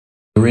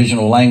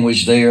original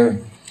language there,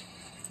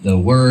 the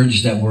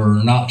words that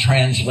were not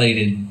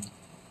translated,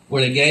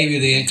 where it gave you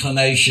the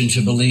inclination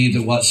to believe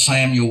that what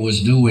Samuel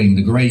was doing,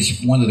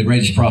 one of the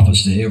greatest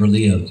prophets that ever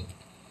lived,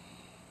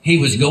 he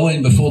was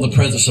going before the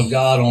presence of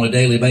God on a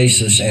daily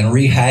basis and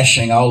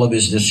rehashing all of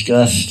his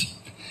disgust.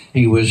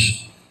 He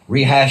was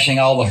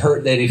rehashing all the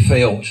hurt that he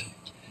felt.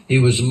 He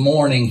was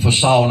mourning for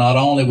Saul. Not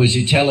only was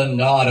he telling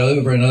God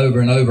over and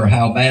over and over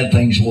how bad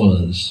things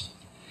was,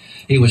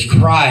 he was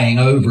crying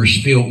over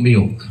spilt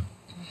milk.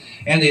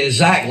 And the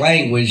exact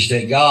language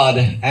that God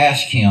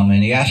asked him,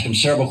 and he asked him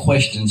several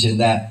questions in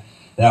that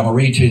I'm going to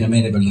read to you in a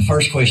minute, but the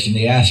first question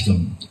he asked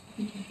him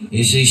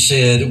is, he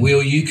said,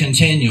 will you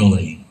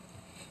continually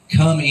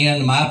come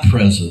in my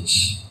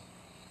presence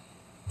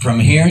from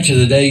here to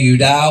the day you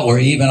die, or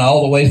even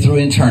all the way through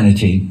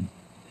eternity,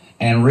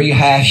 and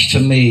rehash to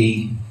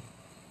me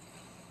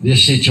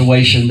this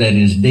situation that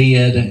is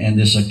dead and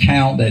this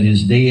account that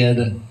is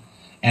dead,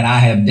 and I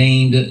have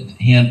deemed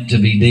him to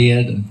be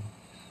dead?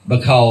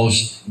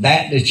 Because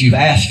that you've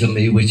asked of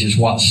me, which is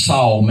what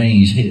Saul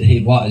means,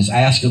 what is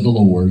asked of the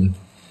Lord,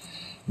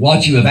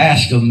 what you have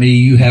asked of me,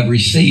 you have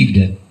received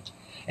it.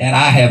 And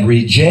I have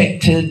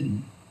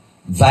rejected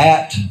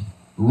that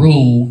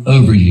rule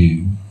over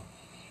you.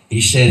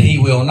 He said he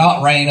will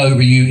not reign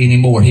over you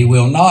anymore. He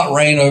will not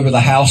reign over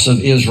the house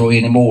of Israel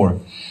anymore.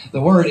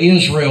 The word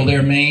Israel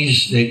there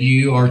means that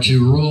you are to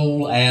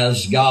rule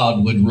as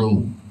God would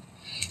rule.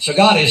 So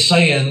God is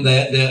saying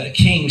that the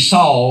King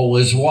Saul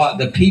was what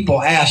the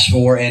people asked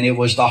for, and it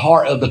was the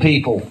heart of the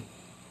people.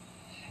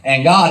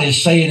 And God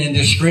is saying in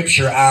this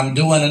scripture, I'm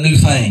doing a new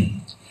thing.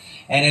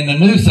 And in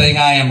the new thing,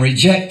 I am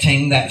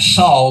rejecting that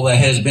Saul that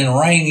has been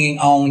reigning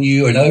on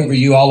you and over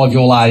you all of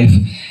your life.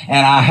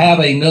 And I have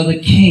another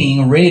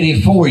king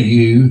ready for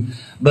you.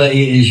 But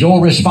it is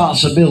your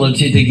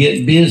responsibility to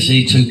get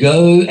busy to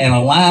go and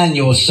align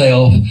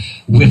yourself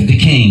with the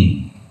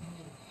king.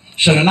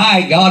 So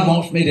tonight, God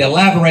wants me to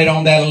elaborate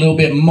on that a little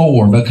bit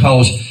more,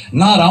 because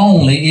not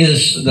only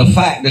is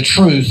the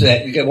truth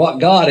that what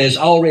God has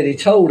already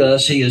told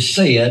us, He has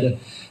said,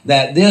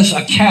 that this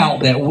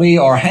account that we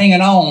are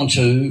hanging on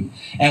to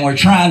and we're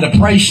trying to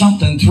pray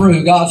something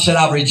through, God said,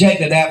 I've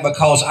rejected that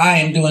because I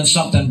am doing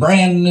something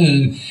brand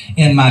new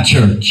in my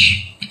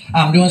church.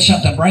 I'm doing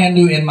something brand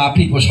new in my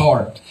people's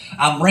heart.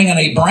 I'm bringing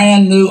a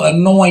brand new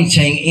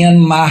anointing in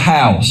my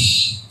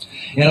house.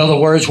 In other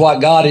words,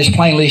 what God is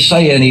plainly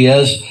saying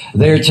is,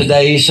 there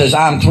today, He says,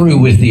 I'm through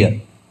with it.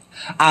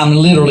 I'm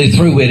literally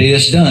through with it.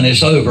 It's done.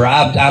 It's over.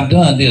 I've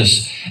done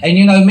this. And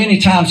you know, many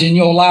times in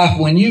your life,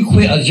 when you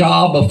quit a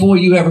job, before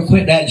you ever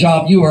quit that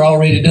job, you were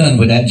already done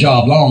with that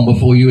job long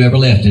before you ever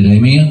left it.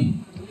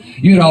 Amen?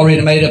 You'd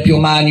already made up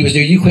your mind you was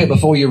there. You quit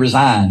before you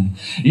resigned.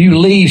 You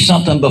leave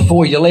something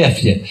before you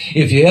left it.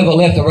 If you ever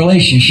left a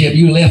relationship,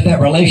 you left that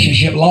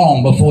relationship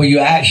long before you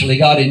actually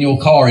got in your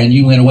car and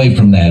you went away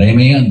from that.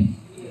 Amen?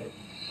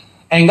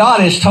 And God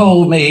has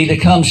told me to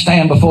come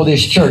stand before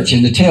this church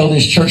and to tell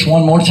this church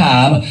one more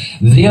time,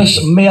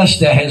 this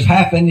mess that has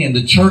happened in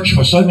the church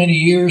for so many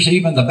years,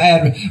 even the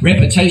bad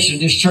reputation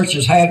this church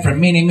has had from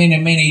many, many,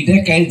 many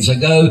decades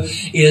ago,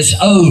 is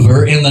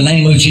over in the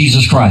name of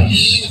Jesus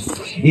Christ.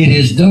 It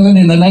is done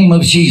in the name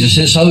of Jesus.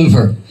 It's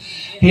over.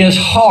 His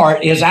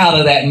heart is out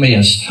of that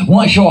mess.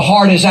 Once your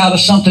heart is out of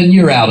something,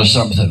 you're out of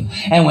something.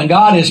 And when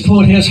God has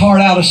pulled His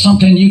heart out of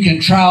something, you can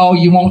try all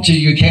you want to.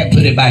 You can't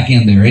put it back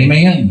in there.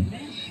 Amen?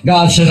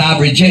 God says,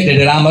 I've rejected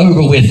it. I'm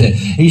over with it.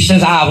 He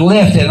says, I've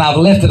left it, and I've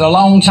left it a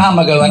long time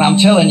ago. And I'm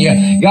telling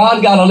you,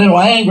 God got a little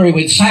angry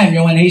with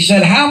Samuel, and He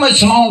said, how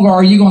much longer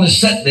are you going to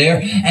sit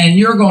there and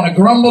you're going to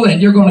grumble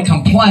and you're going to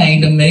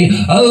complain to me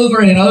over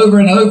and over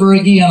and over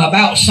again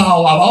about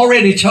Saul? I've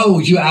already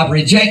told you I've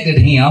rejected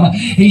him.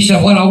 He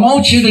said, what I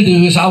want you to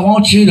do is I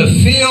want you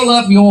to fill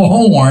up your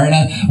horn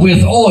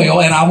with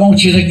oil, and I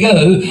want you to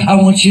go. I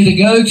want you to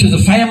go to the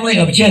family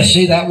of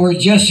Jesse. That word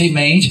Jesse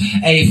means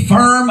a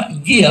firm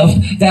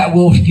gift that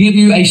will give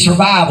you a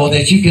survival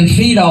that you can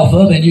feed off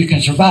of and you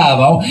can survive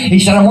on. He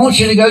said, I want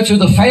you to go to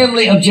the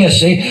family of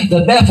Jesse,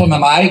 the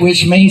Bethlehemite,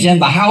 which means in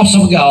the house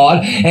of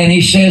God. And he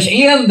says,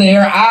 in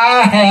there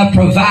I have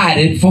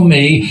provided for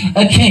me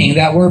a king.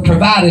 That word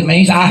provided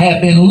means I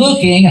have been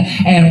looking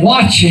and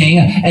watching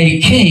a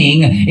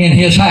king in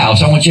his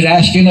house. I want you to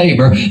ask your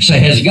neighbor, say,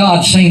 has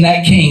God seen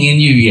that king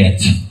in you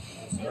yet?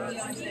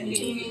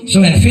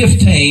 So in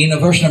 15,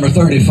 verse number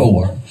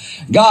 34,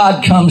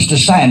 God comes to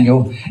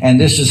Samuel, and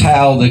this is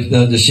how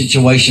the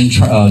situation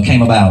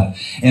came about.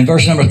 In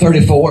verse number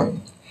 34,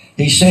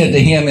 He said to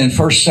him in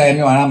 1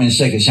 Samuel, and I'm in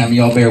 2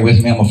 Samuel, y'all bear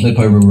with me, I'm going to flip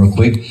over real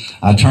quick.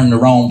 I turned the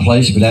wrong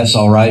place, but that's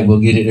all right. We'll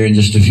get it there in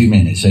just a few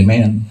minutes.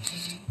 Amen.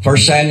 1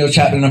 Samuel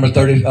chapter number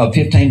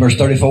 15, verse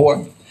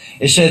 34.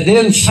 It said,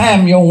 then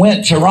Samuel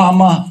went to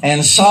Ramah,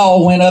 and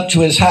Saul went up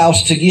to his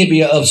house to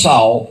Gibeah of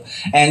Saul.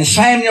 And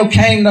Samuel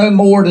came no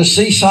more to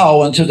see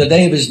Saul until the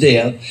day of his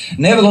death.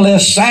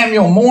 Nevertheless,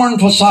 Samuel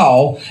mourned for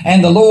Saul,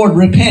 and the Lord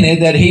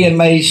repented that He had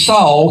made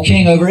Saul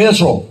king over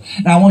Israel.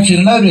 Now, I want you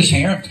to notice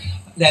here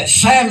that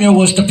Samuel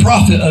was the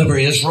prophet over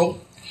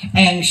Israel.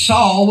 and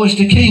Saul was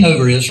the king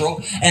over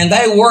Israel, and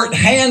they worked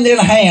hand in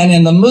hand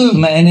in the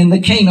movement and in the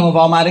kingdom of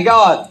Almighty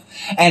God.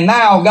 And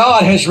now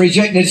God has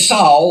rejected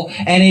Saul,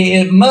 and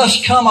it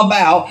must come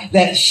about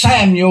that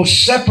Samuel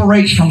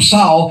separates from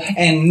Saul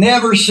and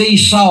never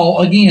sees Saul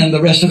again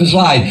the rest of his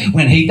life.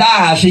 When he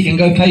dies, he can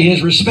go pay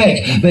his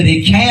respects, but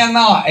he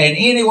cannot in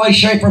any way,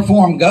 shape, or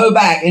form go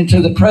back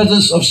into the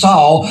presence of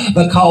Saul,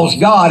 because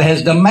God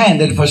has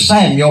demanded for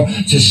Samuel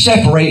to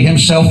separate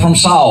himself from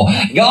Saul.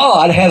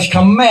 God has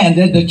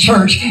commanded the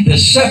church to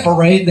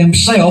separate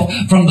themselves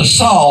from the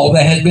Saul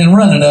that has been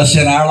running us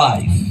in our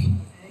life.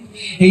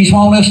 He's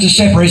wanting us to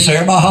separate. So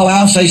everybody holler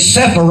out and say,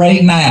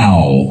 separate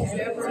now.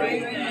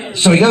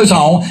 So he goes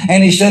on,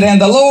 and he said,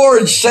 and the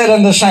Lord said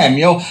unto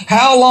Samuel,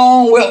 how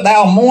long wilt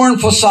thou mourn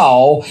for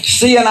Saul,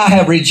 seeing I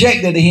have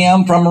rejected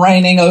him from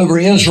reigning over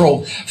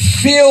Israel?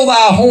 Fill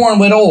thy horn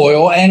with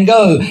oil, and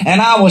go,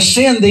 and I will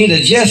send thee to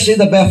Jesse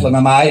the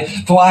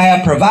Bethlehemite, for I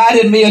have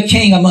provided me a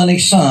king among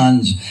his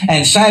sons.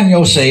 And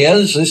Samuel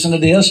says, listen to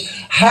this,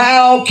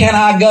 how can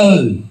I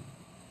go?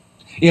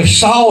 If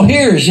Saul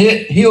hears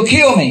it, he'll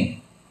kill me.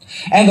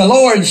 And the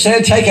Lord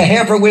said, take a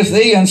heifer with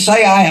thee, and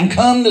say, I am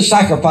come to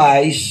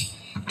sacrifice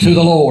to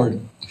the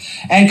Lord.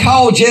 And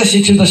call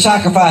Jesse to the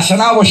sacrifice,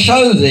 and I will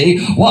show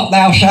thee what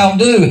thou shalt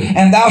do.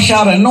 And thou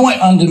shalt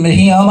anoint unto me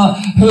him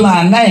whom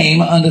I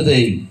name unto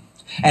thee.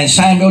 And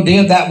Samuel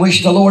did that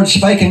which the Lord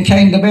spake, and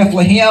came to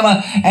Bethlehem.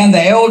 And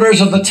the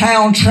elders of the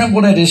town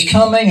trembled at his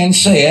coming, and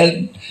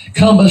said,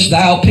 comest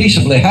thou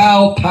peaceably?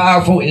 How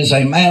powerful is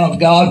a man of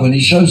God when he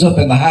shows up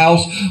in the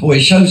house or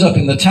he shows up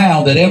in the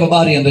town, that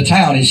everybody in the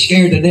town is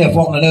scared to death,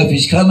 wanting to know if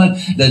he's coming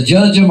to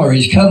judge them or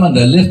he's coming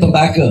to lift them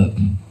back up.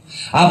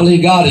 I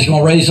believe God is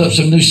going to raise up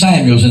some new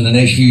Samuels in the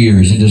next few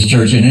years in this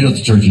church and in other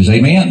churches.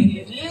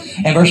 Amen.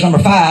 And verse number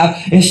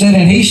 5, it said,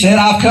 and he said,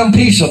 I've come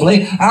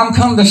peaceably. I'm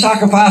come to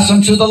sacrifice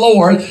unto the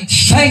Lord.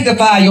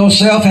 Sanctify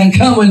yourself and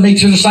come with me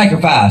to the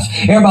sacrifice.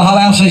 Everybody holler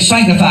out and say,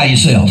 sanctify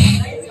yourself.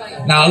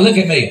 Now look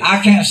at me. I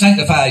can't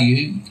sanctify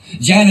you.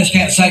 Janice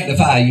can't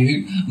sanctify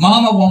you.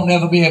 Mama won't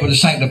ever be able to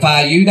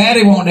sanctify you.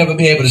 Daddy won't ever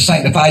be able to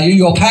sanctify you.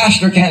 Your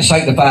pastor can't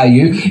sanctify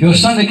you. Your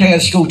Sunday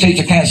school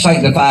teacher can't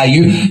sanctify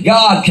you.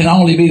 God can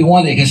only be the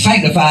one that can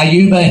sanctify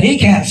you, but he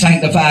can't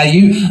sanctify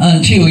you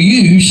until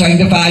you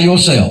sanctify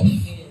yourself.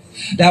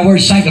 That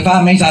word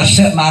sanctify means I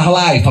set my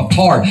life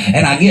apart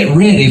and I get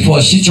ready for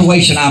a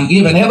situation. I'm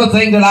giving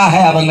everything that I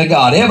have unto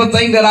God.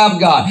 Everything that I've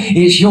got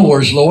is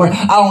yours, Lord.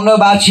 I don't know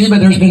about you,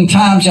 but there's been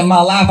times in my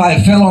life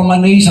I fell on my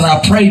knees and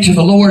I prayed to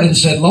the Lord and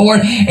said,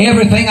 Lord,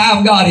 everything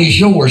I've got is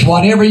yours.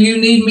 Whatever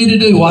you need me to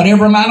do,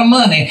 whatever amount of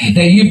money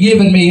that you've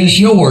given me is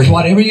yours.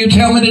 Whatever you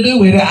tell me to do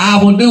with it,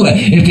 I will do it.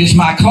 If it's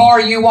my car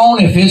you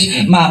want, if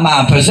it's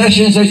my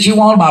possessions that you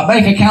want, my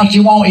bank account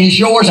you want, is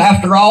yours.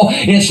 After all,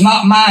 it's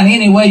not mine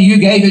anyway. You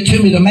gave it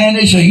to me to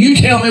manage, so you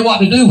tell me what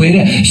to do with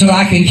it so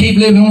I can keep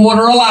living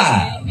water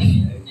alive.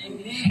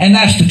 And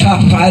that's the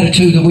type of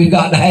attitude that we've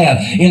got to have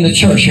in the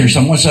church here.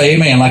 Someone say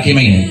amen like you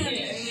mean it.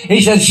 He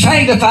said,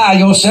 sanctify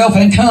yourself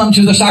and come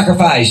to the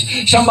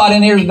sacrifice. Somebody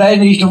in here today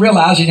needs to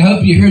realize, and I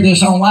hope you hear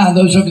this online,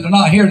 those of you that are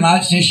not here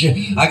tonight, since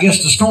I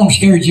guess the storm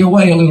scared you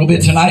away a little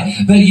bit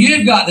tonight, but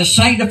you've got to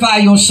sanctify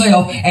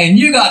yourself, and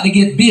you got to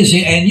get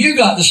busy, and you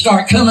got to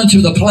start coming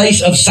to the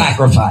place of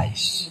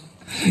sacrifice.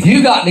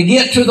 You got to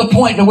get to the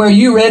point to where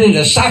you're ready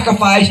to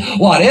sacrifice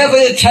whatever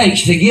it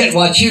takes to get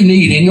what you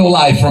need in your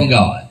life from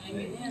God.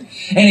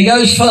 And he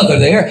goes further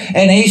there,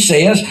 and he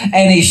says,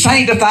 and he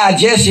sanctified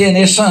Jesse and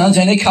his sons,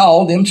 and he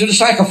called them to the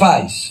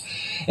sacrifice.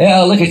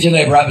 Yeah, look at your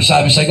neighbor right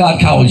beside me and say, God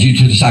called you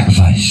to the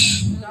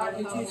sacrifice.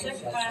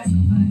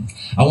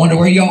 I wonder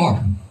where you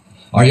are.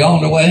 Are you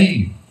on the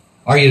way?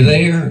 Are you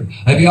there?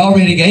 Have you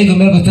already gave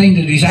him everything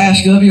that he's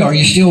asked of you? Are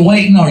you still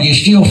waiting? Are you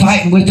still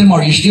fighting with him?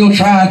 Are you still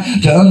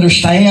trying to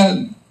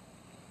understand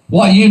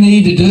what you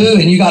need to do?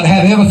 And you got to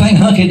have everything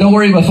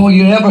hunky-dory before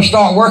you ever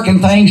start working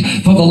things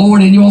for the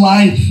Lord in your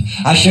life.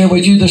 I shared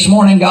with you this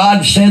morning,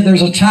 God said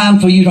there's a time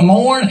for you to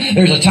mourn.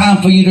 There's a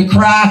time for you to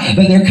cry.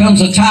 But there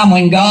comes a time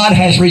when God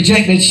has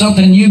rejected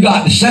something. You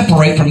got to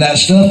separate from that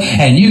stuff,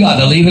 and you got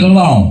to leave it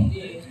alone.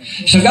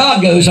 So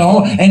God goes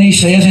on, and he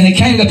says, and it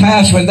came to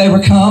pass when they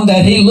were come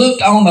that he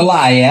looked on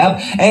Eliab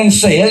and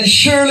said,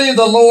 surely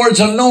the Lord's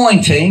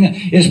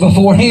anointing is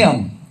before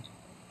him.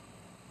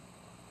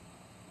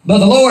 But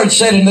the Lord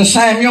said unto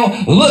Samuel,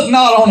 look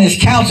not on his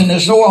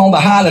countenance nor on the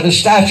height of his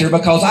stature,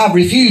 because I've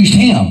refused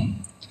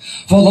him.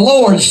 For the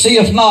Lord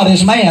seeth not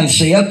as man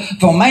seeth,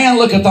 for man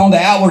looketh on the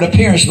outward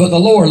appearance, but the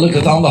Lord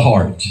looketh on the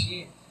heart.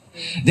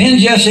 Then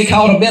Jesse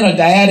called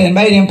Abinadab and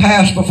made him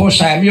pass before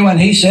Samuel,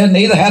 and he said,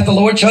 neither hath the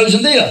Lord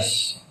chosen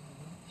this.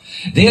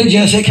 Then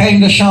Jesse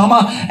came to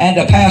Shammah and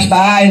to pass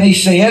by, and he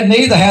said,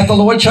 neither hath the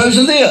Lord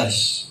chosen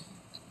this.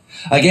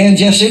 Again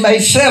Jesse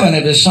made 7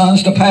 of his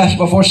sons to pass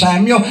before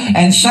Samuel,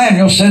 and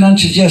Samuel said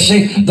unto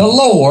Jesse, the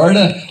Lord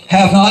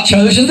hath not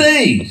chosen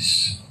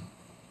these.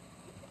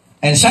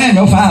 And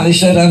Samuel finally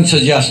said unto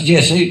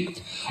Jesse,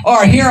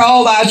 are here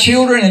all thy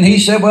children? And he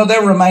said, well,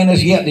 there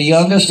remaineth yet the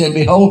youngest, and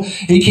behold,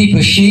 he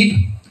keepeth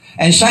sheep.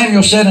 And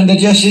Samuel said unto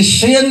Jesse,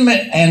 send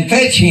and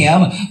fetch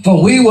him,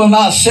 for we will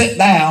not sit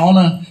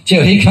down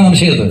till he comes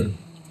hither.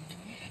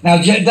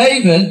 Now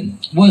David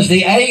was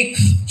the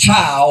 8th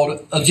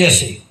child of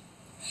Jesse.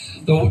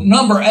 The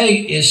number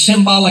 8 is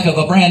symbolic of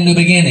a brand new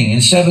beginning.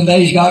 In 7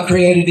 days, God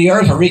created the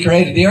earth, or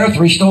recreated the earth,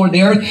 restored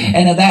the earth.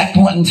 And at that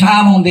point in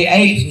time, on the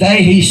 8th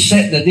day, he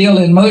set the deal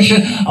in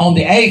motion. On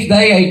the 8th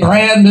day, a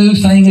brand new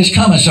thing is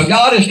coming. So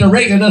God has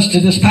directed us to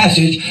this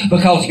passage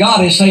because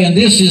God is saying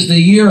this is the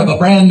year of a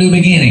brand new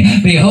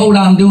beginning. Behold,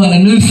 I'm doing a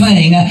new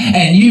thing,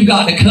 and you've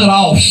got to cut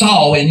off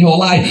Saul in your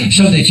life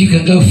so that you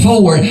can go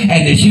forward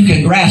and that you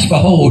can grasp a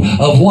hold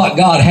of what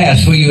God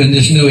has for you in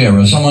this new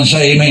era. Someone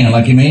say amen,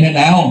 like you mean it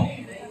now.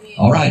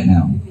 All right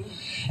now.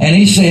 And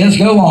he says,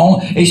 go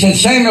on. He said,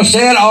 Samuel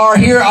said, are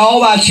here all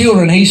thy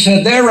children? He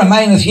said, there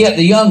remaineth yet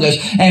the youngest.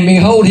 And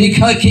behold, he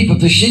keepeth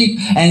the sheep.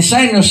 And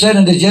Samuel said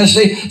unto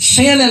Jesse,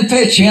 send and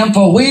fetch him,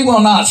 for we will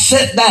not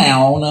sit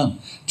down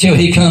till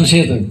he comes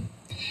hither.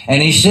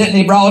 And he sent and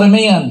he brought him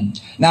in.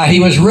 Now he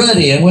was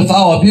ruddy and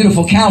withal a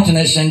beautiful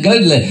countenance and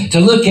goodly to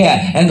look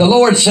at. And the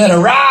Lord said,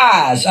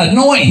 arise,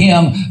 anoint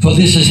him, for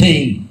this is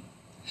he.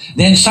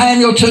 Then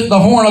Samuel took the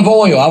horn of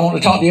oil. I want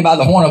to talk to you about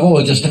the horn of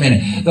oil just a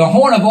minute. The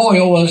horn of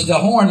oil was the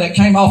horn that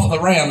came off of the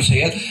ram's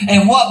head.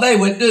 And what they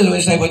would do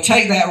is they would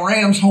take that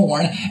ram's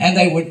horn and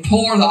they would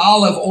pour the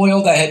olive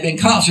oil that had been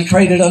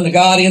consecrated unto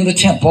God in the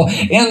temple,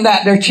 in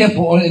that their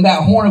temple, in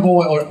that horn of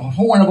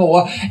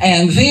oil.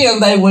 And then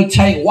they would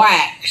take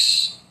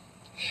wax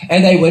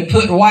and they would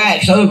put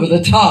wax over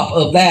the top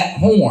of that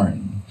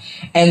horn.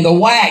 And the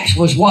wax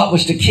was what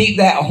was to keep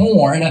that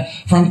horn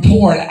from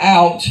pouring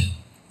out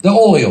the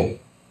oil.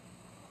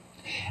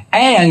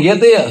 And get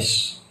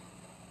this,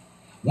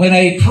 when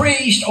a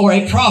priest or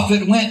a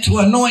prophet went to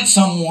anoint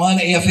someone,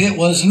 if it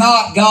was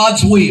not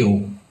God's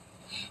will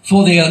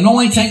for the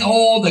anointing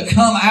oil to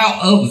come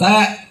out of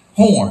that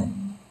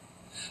horn,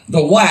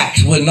 the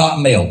wax would not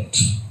melt.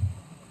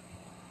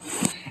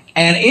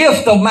 And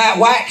if the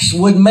wax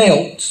would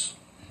melt,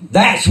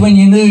 that's when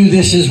you knew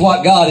this is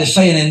what God is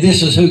saying and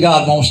this is who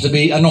God wants to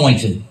be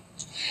anointed.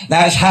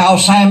 That's how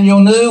Samuel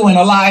knew when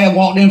Eliab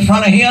walked in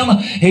front of him.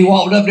 He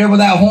walked up there with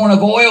that horn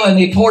of oil and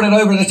he poured it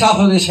over the top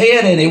of his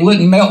head and it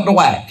wouldn't melt the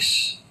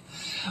wax.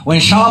 When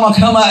Shammah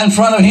come out in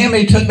front of him,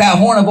 he took that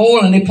horn of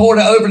oil and he poured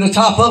it over the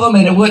top of him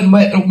and it wouldn't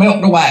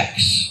melt the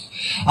wax.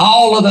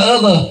 All of the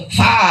other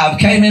 5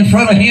 came in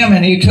front of him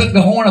and he took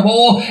the horn of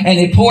oil and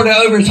he poured it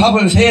over the top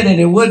of his head and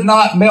it would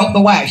not melt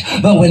the wax.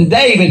 But when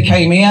David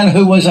came in,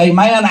 who was a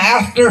man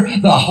after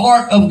the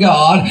heart of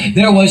God,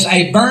 there was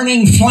a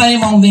burning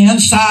flame on the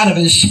inside of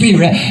his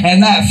spirit,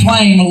 and that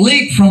flame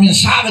leaped from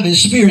inside of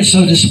his spirit,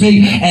 so to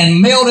speak,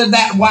 and melted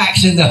that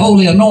wax, and the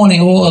holy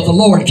anointing oil of the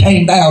Lord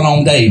came down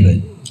on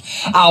David.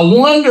 I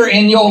wonder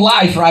in your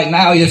life right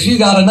now if you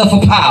got enough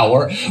of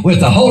power with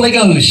the Holy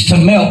Ghost to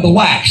melt the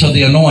wax of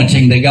the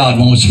anointing that God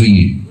wants for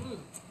you.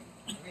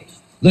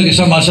 Look at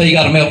somebody, say you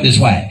got to melt this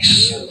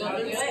wax.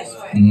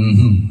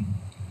 Mm-hmm.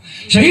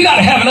 So you got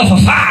to have enough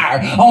of fire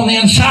on the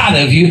inside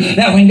of you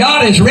that when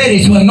God is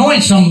ready to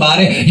anoint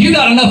somebody, you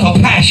got enough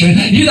of passion,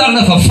 you got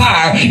enough of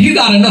fire, you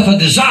got enough of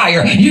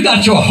desire, you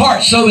got your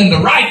heart so in the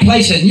right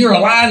place and you're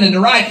aligned in the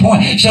right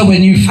point. So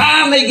when you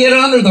finally get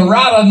under the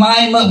right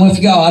alignment with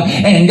God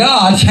and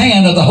God's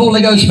hand of the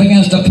Holy Ghost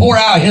begins to pour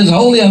out His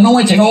holy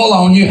anointing all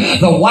on you,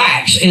 the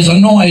wax is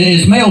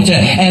melted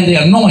and the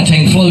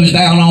anointing flows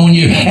down on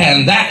you.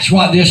 And that's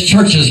what this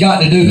church has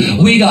got to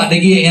do. We got to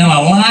get in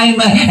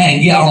alignment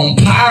and get on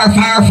fire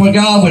for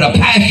God with a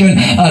passion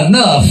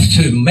enough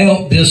to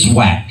melt this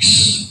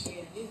wax.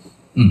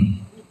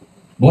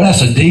 Boy,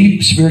 that's a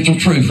deep spiritual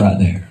truth right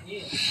there.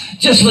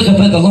 Just look up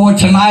at the Lord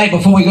tonight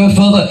before we go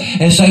further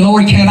and say,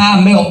 Lord, can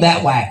I melt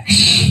that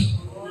wax?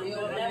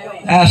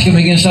 Ask Him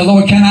again. Say,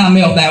 Lord, can I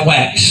melt that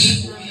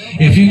wax?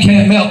 If you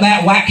can't melt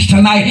that wax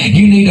tonight,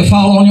 you need to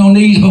fall on your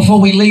knees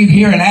before we leave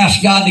here and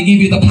ask God to give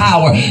you the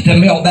power to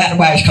melt that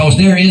wax, because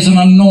there is an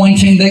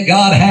anointing that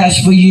God has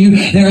for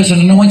you. There is an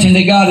anointing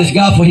that God has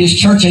got for His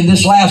church in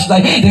this last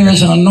day. There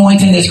is an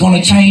anointing that's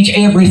going to change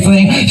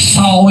everything.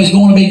 Saul is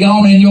going to be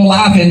gone in your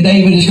life and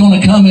David is going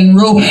to come and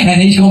rule,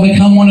 and he's going to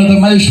become one of the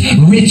most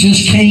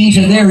richest kings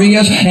that there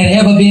is and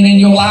ever been in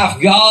your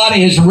life. God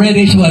is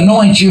ready to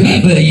anoint you,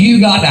 but you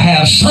got to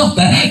have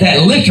something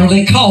that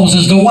literally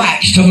causes the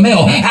wax to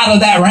melt out of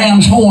that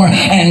ram's horn,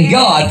 and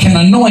God can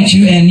anoint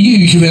you and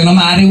use you in a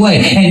mighty way.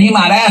 And you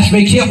might ask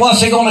me, Kip,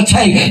 what's it going to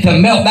take to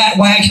melt that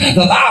wax?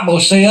 The Bible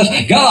says,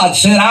 God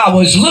said, I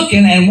was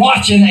looking and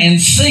watching and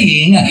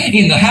seeing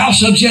in the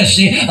house of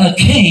Jesse a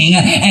king,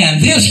 and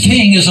this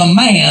king is a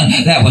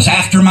man that was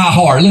after my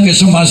heart. Look at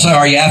somebody say,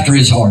 are you after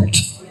his heart?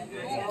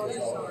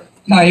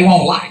 Now, he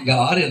won't like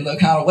God in the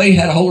kind of way. He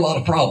had a whole lot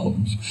of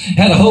problems,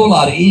 had a whole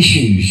lot of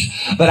issues.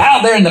 But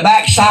out there in the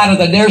backside of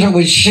the desert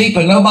with sheep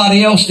and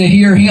nobody else to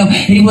hear him,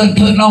 he wasn't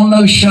putting on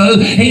no show.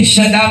 He'd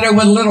sit down there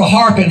with a little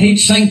harp and he'd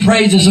sing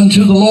praises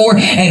unto the Lord,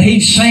 and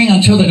he'd sing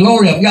until the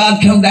glory of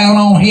God come down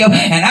on him.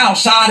 And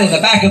outside in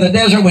the back of the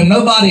desert, when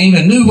nobody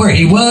even knew where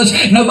he was,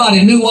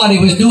 nobody knew what he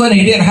was doing,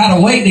 he didn't have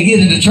to wait to get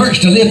into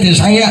church to lift his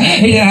hand.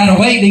 He didn't have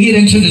to wait to get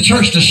into the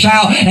church to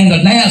shout and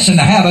to dance and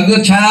to have a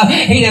good time.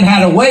 He didn't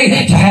have to wait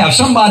to have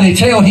somebody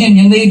tell him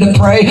you need to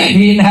pray.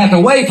 He didn't have to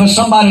wait for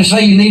somebody to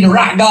say you need to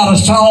write God a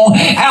song.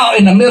 Out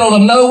in the middle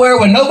of nowhere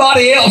with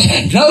nobody else,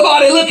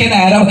 nobody looking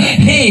at him,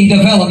 he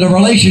developed a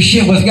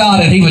relationship with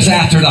God, and he was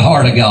after the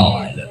heart of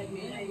God.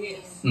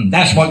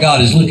 That's what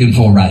God is looking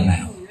for right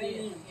now.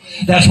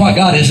 That's what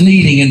God is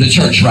needing in the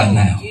church right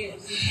now.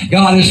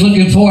 God is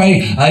looking for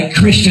a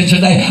Christian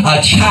today,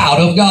 a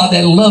child of God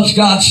that loves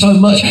God so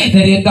much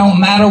that it don't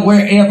matter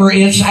wherever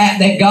it's at,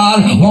 that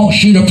God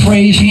wants you to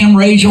praise him.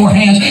 Raise your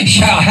hands,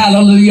 shout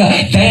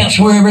hallelujah, dance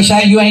wherever it's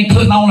at. You ain't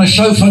putting on a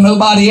show for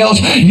nobody else.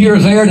 You're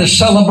there to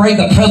celebrate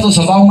the presence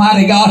of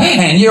Almighty God,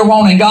 and you're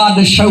wanting God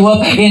to show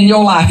up in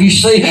your life. You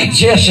see,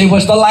 Jesse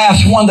was the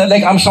last one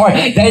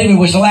David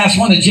was the last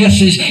one of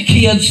Jesse's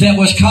kids that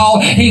was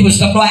called. He was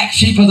the black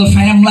sheep of the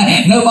family.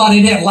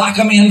 Nobody didn't like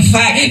him. In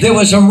fact, there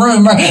was a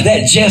rumor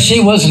that Jesse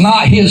was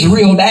not his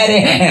real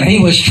daddy, and he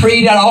was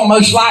treated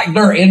almost like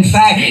dirt. In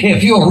fact,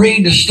 if you'll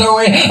read the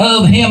story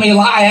of him,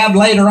 Eliab,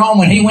 later on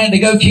when he went to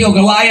go kill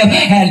Goliath,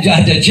 had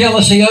the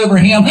jealousy over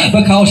him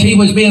because he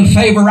was being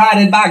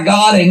favorized by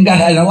God, and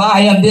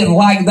Eliab didn't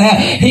like that.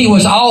 He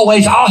was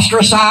always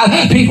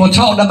ostracized. People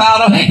talked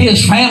about him.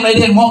 His family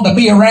didn't want to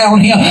be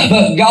around him,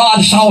 but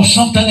God saw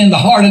something in the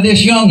heart of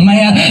this young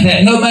man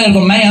that no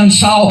other man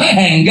saw,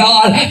 and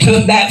God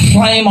took that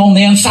flame on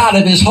the inside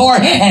of his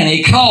heart, and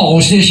he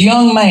caused this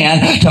young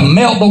man to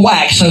melt the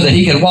wax so that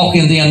he could walk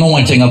in the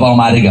anointing of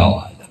Almighty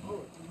God.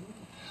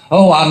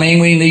 Oh, I mean,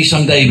 we need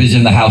some Davids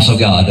in the house of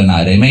God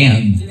tonight.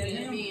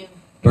 Amen.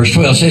 Verse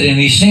 12 said, and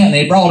he sent and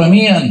he brought him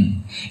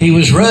in. He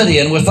was ruddy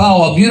and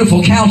withal a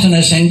beautiful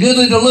countenance and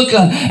goodly to look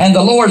on. And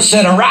the Lord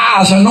said,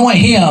 arise, anoint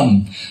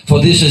him,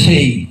 for this is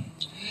he.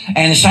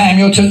 And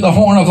Samuel took the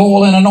horn of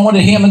oil and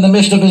anointed him in the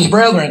midst of his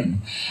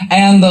brethren.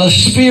 And the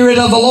Spirit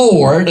of the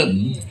Lord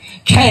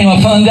came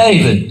upon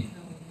David.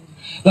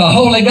 The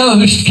Holy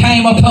Ghost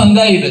came upon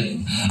David.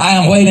 I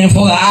am waiting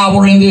for the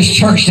hour in this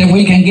church that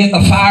we can get the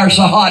fire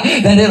so hot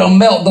that it'll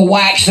melt the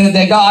wax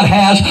that God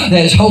has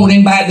that is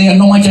holding back the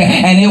anointing,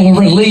 and it will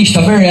release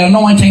the very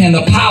anointing and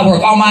the power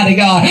of Almighty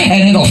God,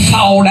 and it'll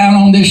fall down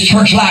on this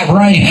church like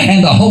rain,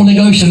 and the Holy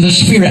Ghost and the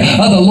Spirit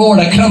of the Lord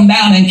will come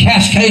down and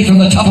cascade from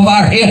the top of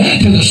our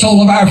head to the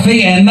sole of our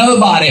feet, and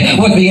nobody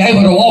would be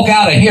able to walk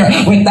out of here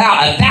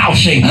without a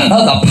dousing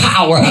of the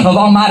power of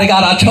Almighty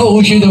God. I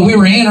told you that we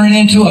were entering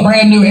into a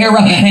brand new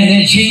era, and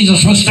that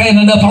Jesus was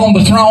standing up on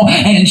the throne,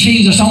 and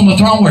Jesus on the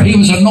throne where he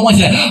was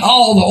anointed,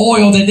 all the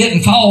oil that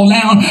didn't fall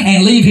down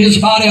and leave his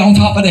body on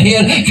top of the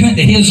head went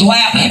to his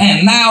lap.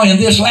 And now in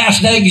this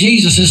last day,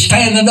 Jesus is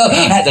standing up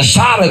at the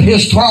side of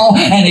his throne,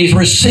 and he's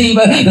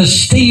receiving the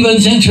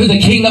Stephens into the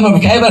kingdom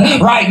of heaven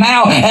right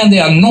now, and the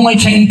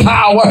anointing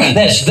power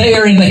that's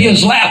there in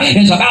his lap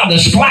is about to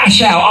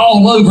splash out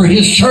all over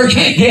his church.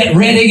 Get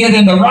ready, get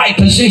in the right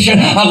position,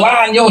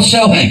 align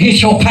yourself, get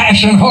your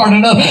passion hard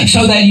enough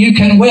so that you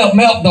can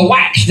melt the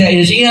wax that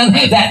is in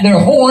that their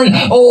horn,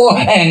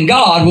 and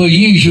God will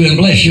use you and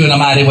bless you in a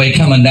mighty way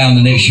coming down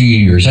the next few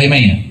years.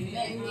 Amen.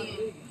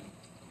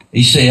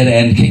 He said,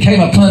 and it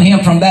came upon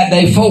him from that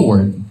day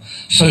forward.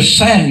 So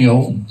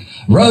Samuel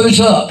rose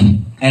up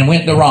and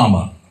went to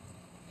Ramah.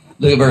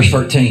 Look at verse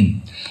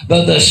 13.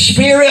 But the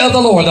Spirit of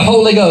the Lord, the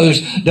Holy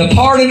Ghost,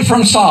 departed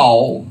from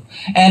Saul,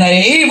 and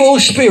an evil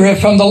spirit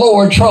from the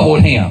Lord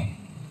troubled him.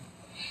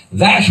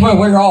 That's where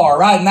we are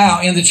right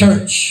now in the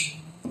church.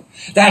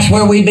 That's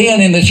where we've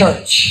been in the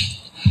church.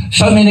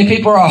 So many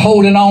people are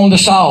holding on to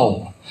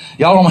Saul.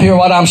 Y'all don't hear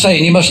what I'm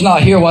saying. You must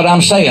not hear what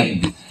I'm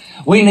saying.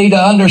 We need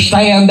to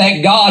understand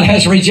that God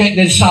has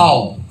rejected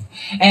Saul.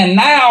 And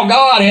now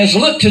God has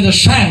looked to the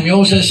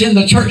Samuels that's in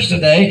the church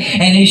today,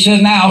 and he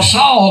said, now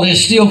Saul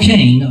is still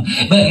king,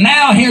 but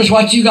now here's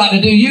what you got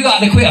to do. You got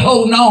to quit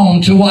holding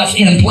on to what's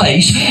in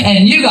place,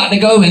 and you got to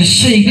go and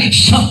seek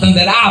something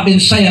that I've been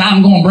saying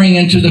I'm going to bring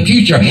into the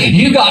future.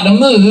 You got to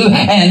move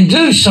and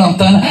do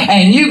something,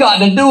 and you got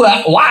to do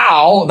it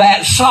while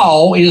that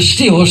Saul is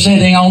still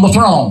sitting on the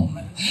throne.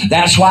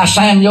 That's why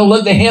Samuel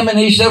looked at him and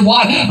he said,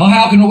 what? Oh,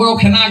 how in the world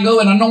can I go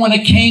and anoint a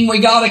king? We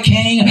got a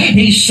king.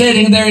 He's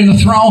sitting there in the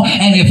throne.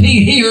 And if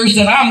he hears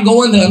that I'm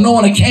going to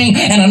anoint a king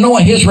and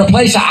anoint his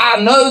replacement, I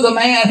know the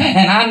man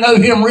and I know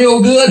him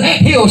real good.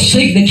 He'll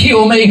seek to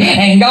kill me.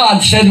 And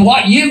God said,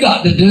 what you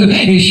got to do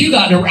is you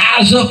got to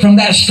rise up from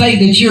that state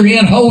that you're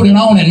in, holding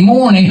on and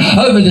mourning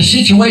over the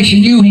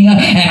situation you're in.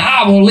 And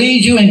I will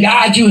lead you and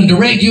guide you and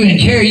direct you and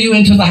carry you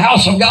into the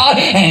house of God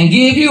and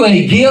give you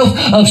a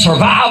gift of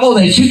survival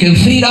that you can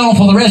feed on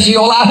for the rest of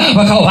your life,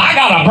 because I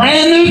got a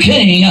brand new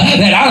king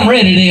that I'm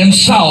ready to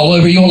install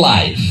over your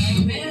life.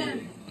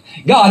 Amen.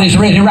 God is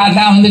ready right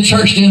now in the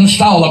church to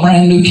install a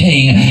brand new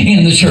king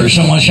in the church.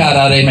 Someone shout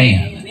out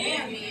amen.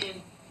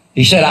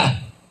 He said,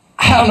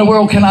 how in the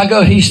world can I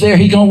go? He's there.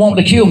 He's going to want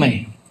to kill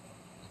me.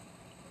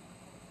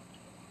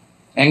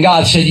 And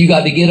God said, you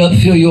got to get up,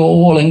 fill your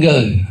oil, and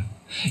go.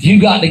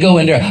 You got to go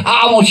in there.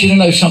 I want you to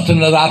know something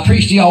that I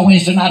preached to y'all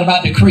Wednesday night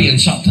about decreeing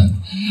something.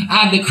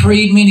 I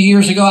decreed many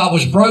years ago I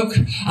was broke.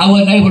 I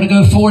wasn't able to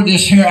go forward.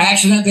 This here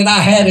accident that I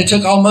had, it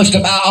took almost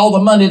about all the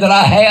money that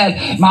I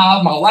had.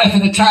 My wife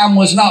at the time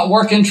was not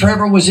working.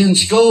 Trevor was in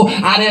school.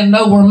 I didn't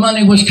know where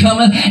money was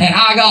coming. And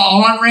I got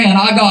ornery and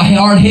I got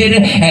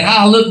hard-headed. And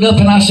I looked up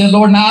and I said,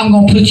 Lord, now I'm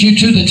going to put you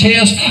to the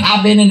test.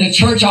 I've been in the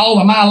church all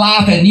of my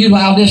life and you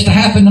allowed this to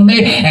happen to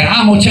me. And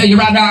I'm going to tell you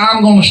right now,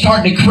 I'm going to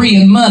start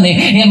decreeing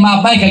money in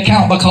my bank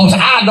account because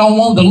I don't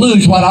want to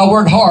lose what I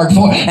worked hard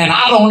for. And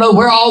I don't know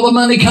where all the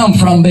money come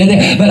from, but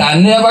I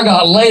never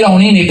got late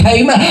on any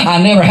payment.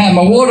 I never had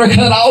my water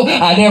cut off.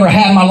 I never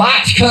had my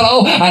lights cut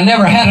off. I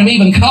never had them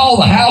even call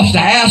the house to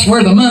ask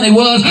where the money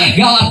was.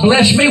 God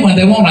bless me when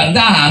they want a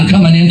dime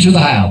coming into the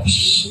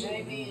house.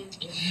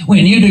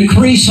 When you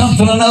decree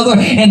something or another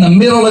in the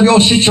middle of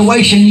your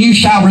situation, you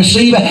shall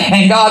receive it.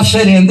 And God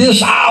said, in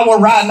this hour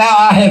right now,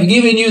 I have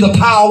given you the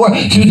power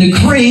to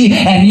decree,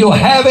 and you'll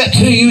have it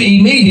to you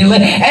immediately,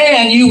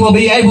 and you will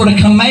be able to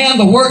command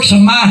the works of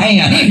my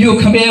hand. You'll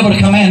be able to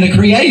command the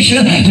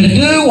creation to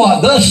do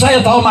what thus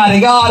saith Almighty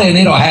God, and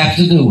it'll have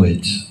to do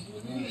it.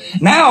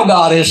 Now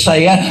God is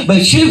saying,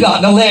 but you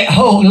got to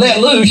let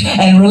loose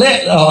and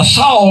let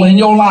Saul in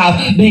your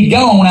life be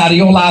gone out of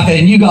your life,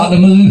 and you got to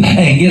move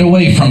and get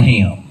away from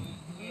him.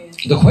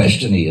 The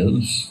question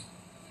is,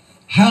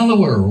 how in the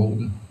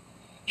world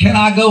can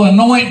I go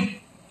anoint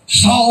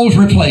Saul's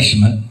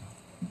replacement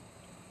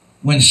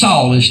when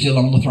Saul is still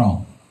on the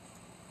throne?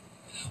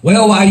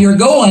 Well, while you're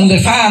going to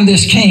find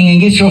this king and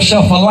get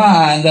yourself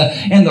aligned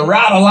in the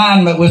right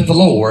alignment with the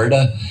Lord,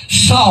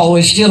 Saul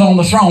is still on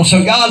the throne.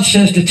 So God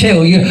says to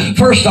tell you,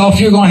 first off,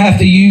 you're going to have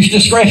to use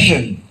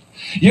discretion.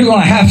 You're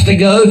going to have to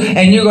go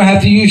and you're going to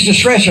have to use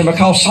discretion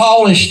because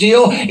Saul is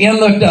still in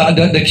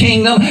the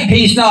kingdom.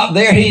 He's not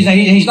there.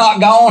 He's not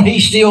gone.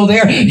 He's still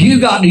there. You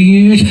got to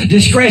use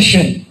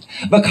discretion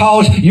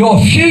because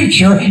your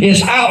future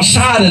is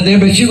outside of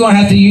there, but you're going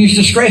to have to use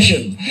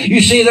discretion.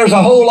 You see, there's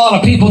a whole lot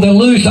of people that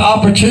lose the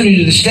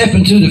opportunity to step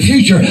into the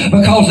future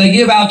because they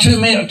give out too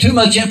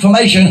much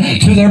information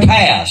to their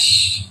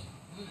past.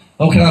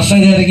 Oh, can I say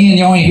that again?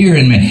 Y'all ain't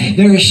hearing me.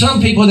 There are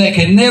some people that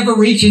can never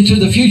reach into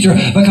the future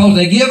because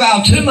they give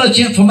out too much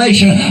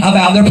information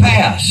about their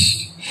past.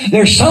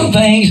 There's some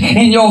things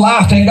in your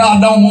life that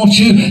God don't want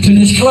you to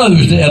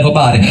disclose to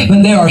everybody.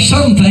 But there are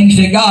some things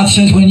that God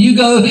says when you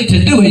go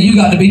to do it, you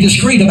got to be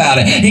discreet about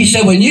it. He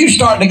said when you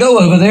start to go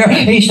over there,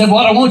 he said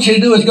what I want you to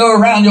do is go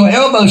around your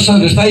elbow, so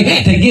to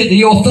speak, to get to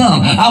your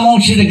thumb. I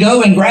want you to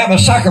go and grab a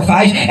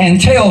sacrifice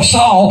and tell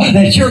Saul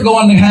that you're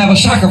going to have a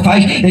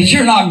sacrifice, that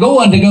you're not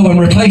going to go and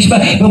replace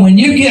me. But when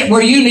you get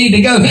where you need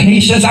to go, he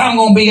says I'm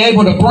going to be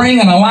able to bring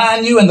and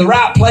align you in the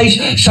right place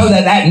so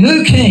that that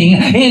new king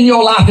in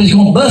your life is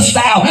going to bust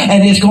out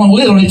and it's going to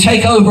literally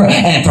take over.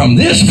 And from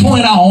this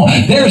point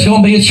on, there's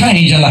going to be a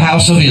change in the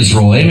house of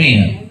Israel.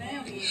 Amen.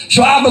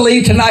 So I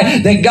believe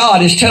tonight that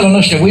God is telling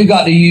us that we've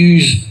got to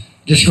use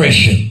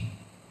discretion.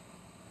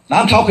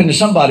 Now, I'm talking to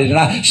somebody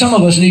tonight. Some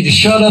of us need to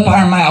shut up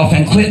our mouth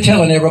and quit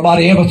telling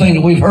everybody everything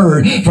that we've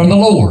heard from the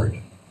Lord.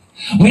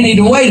 We need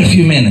to wait a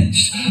few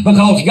minutes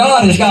because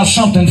God has got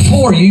something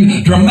for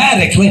you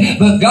dramatically,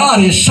 but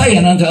God is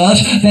saying unto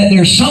us that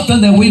there's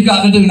something that we've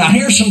got to do. Now,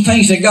 here's some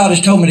things that God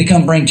has told me to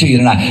come bring to you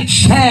tonight.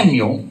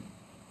 Samuel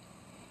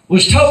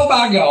was told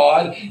by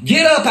God,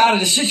 get up out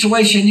of the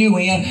situation you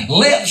in,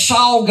 let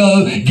Saul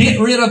go, get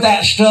rid of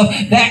that stuff.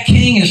 That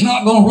king is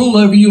not going to rule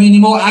over you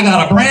anymore. I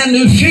got a brand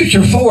new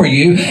future for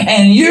you,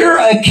 and you're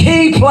a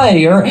key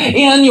player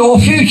in your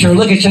future.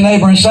 Look at your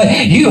neighbor and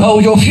say, you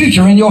hold your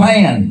future in your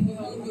hand.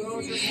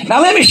 Now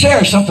let me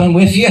share something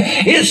with you.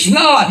 It's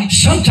not,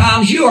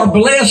 sometimes you are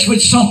blessed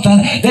with something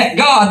that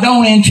God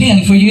don't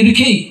intend for you to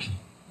keep.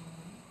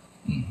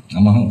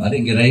 I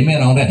didn't get an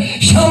amen on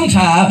that.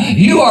 Sometimes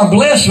you are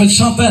blessed with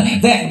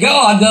something that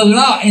God does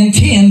not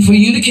intend for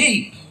you to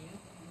keep.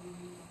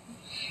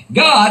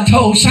 God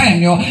told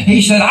Samuel,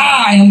 he said,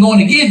 I am going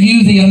to give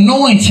you the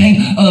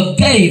anointing of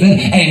David,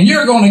 and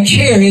you're going to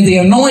carry the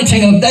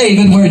anointing of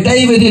David where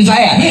David is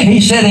at.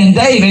 He said, and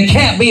David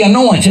can't be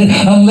anointed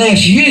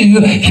unless you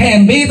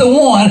can be the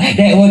one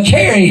that will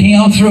carry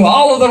him through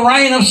all of the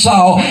reign of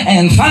Saul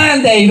and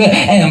find David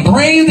and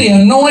bring the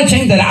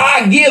anointing that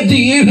I give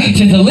to you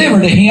to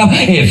deliver to him.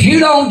 If you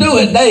don't do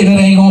it, David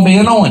ain't going to be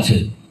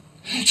anointed.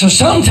 So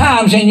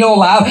sometimes in your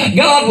life,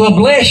 God will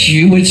bless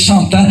you with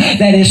something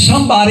that is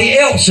somebody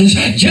else's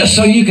just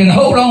so you can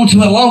hold on to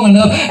it long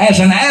enough as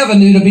an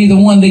avenue to be the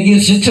one that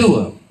gets it to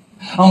him.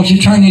 I want you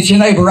to turn to your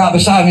neighbor right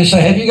beside me and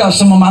say, have you got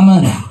some of my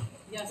money?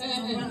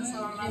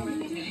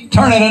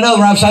 Turn it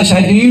another right beside you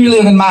and say, do you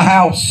live in my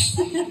house?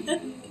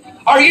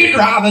 Are you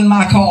driving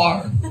my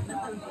car?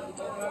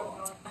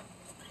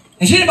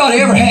 Has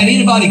anybody ever had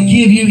anybody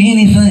give you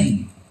anything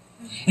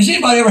Has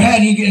anybody ever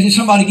had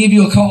somebody give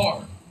you a car?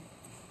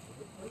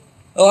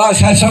 Oh, I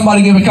had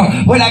somebody give me a car.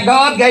 When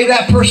God gave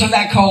that person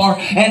that car,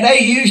 and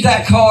they used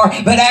that car,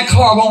 but that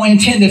car wasn't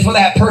intended for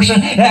that person.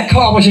 That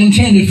car was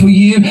intended for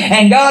you.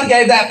 And God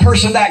gave that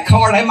person that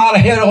car. They might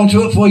have held on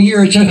to it for a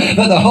year or two,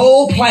 but the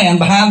whole plan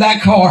behind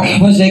that car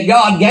was that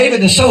God gave it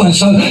to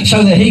so-and-so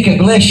so that He could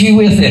bless you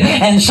with it.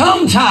 And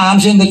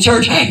sometimes in the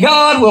church,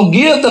 God will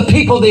give the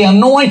people the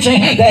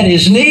anointing that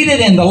is needed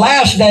in the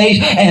last days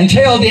and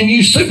tell them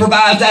you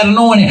supervise that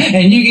anointing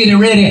and you get it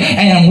ready.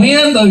 And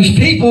when those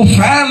people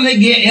finally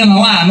get in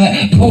alignment,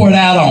 pour it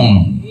out on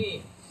them.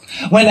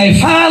 When they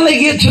finally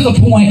get to the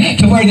point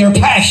to where their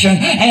passion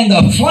and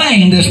the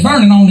flame that's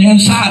burning on the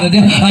inside of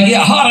them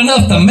get hot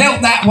enough to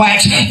melt that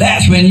wax,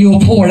 that's when you'll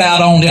pour it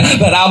out on them.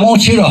 But I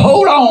want you to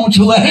hold on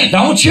to it.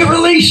 Don't you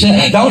release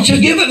it. Don't you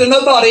give it to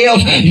nobody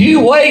else.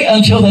 You wait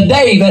until the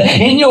David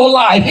in your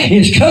life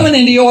is coming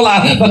into your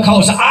life,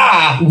 because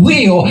I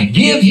will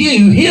give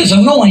you His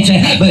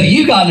anointing, but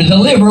you got to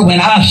deliver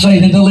when I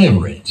say to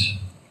deliver it.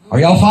 Are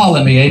y'all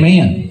following me?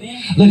 Amen.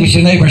 Look at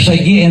your neighbor and say,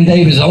 get in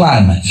David's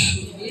alignment.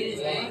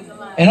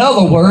 In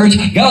other words,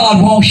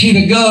 God wants you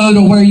to go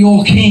to where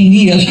your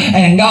king is,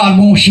 and God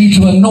wants you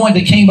to anoint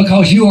the king,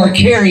 because you are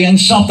carrying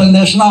something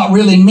that's not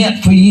really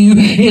meant for you.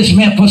 It's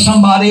meant for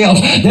somebody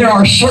else. There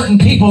are certain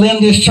people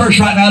in this church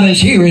right now that's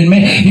hearing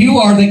me. You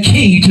are the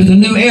key to the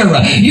new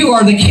era. You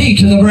are the key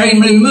to the brand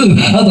new move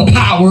of the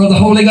power of the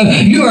Holy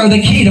Ghost. You are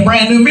the key to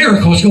brand new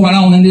miracles going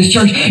on in this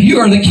church. You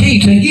are the key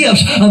to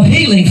gifts of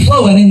healing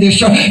flowing in this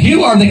church.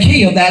 You are the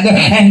key of that.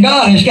 And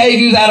God has gave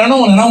you that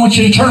anointing. I want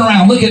you to turn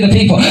around, look at the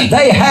people.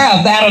 They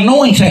have that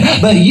anointing,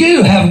 but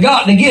you have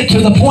got to get to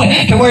the point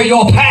to where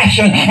your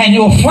passion and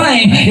your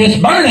flame is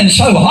burning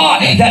so hot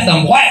that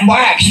the white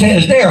wax that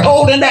is there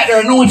holding that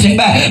their anointing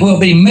back will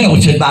be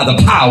melted by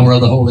the power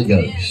of the Holy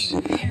Ghost.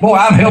 Boy,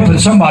 I'm helping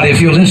somebody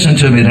if you'll listen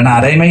to me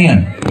tonight.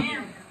 Amen.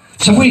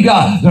 So we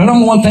got the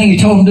number one thing He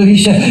told them to do.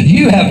 He said,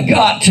 you have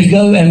got to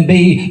go and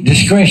be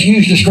discretion.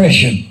 Use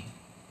discretion.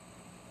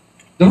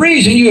 The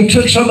reason you have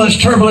took so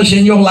much turbulence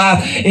in your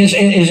life is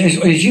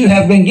you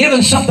have been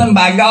given something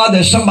by God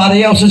that's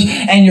somebody else's,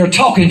 and you're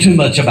talking too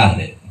much about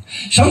it.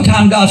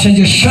 Sometimes God said,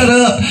 just shut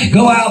up,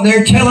 go out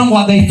there, tell them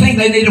what they think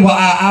they need. Well,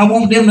 I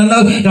want them to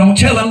know. Don't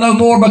tell them no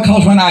more,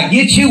 because when I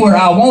get you where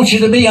I want you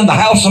to be in the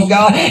house of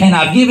God, and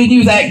I've given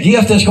you that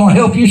gift that's going to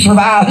help you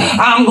survive,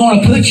 I'm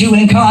going to put you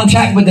in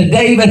contact with the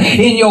David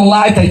in your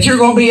life that you're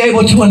going to be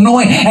able to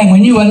anoint. And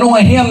when you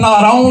anoint him,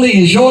 not only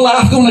is your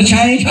life going to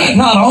change,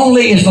 not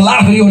only is the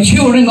life of your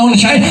children going to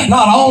change,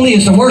 not only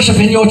is the worship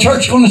in your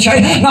church going to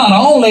change, not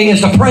only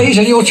is the praise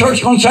in your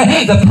church going to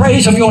change, the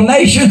praise of your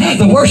nation,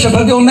 the worship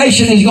of your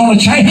nation is going to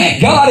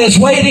change. God is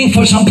waiting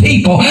for some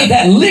people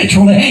that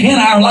literally in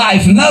our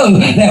life know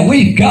that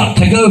we've got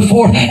to go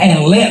forth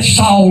and let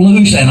Saul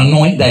loose and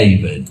anoint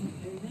David.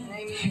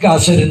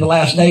 God said in the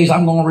last days,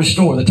 I'm going to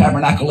restore the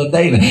tabernacle of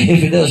David. If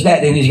He does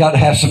that, then He's got to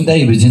have some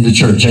Davids in the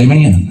church.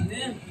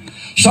 Amen.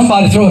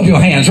 Somebody throw up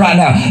your hands right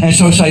now and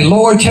so say,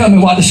 Lord, tell me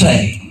what to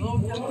say.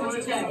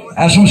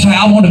 I just want to say,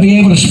 I want to be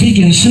able to speak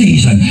in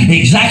season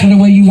exactly the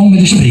way you want me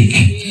to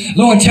speak.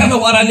 Lord, tell me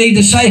what I need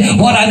to say,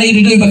 what I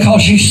need to do,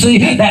 because you see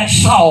that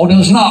Saul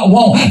does not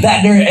want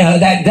that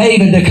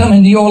David to come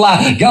into your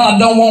life. God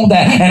don't want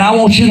that. And I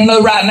want you to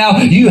know right now,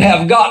 you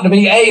have got to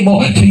be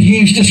able to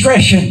use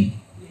discretion.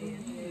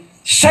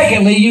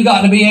 Secondly, you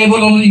got to be able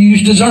to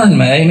use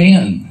discernment.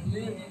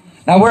 Amen.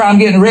 Now, where I'm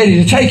getting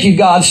ready to take you,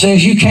 God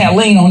says you can't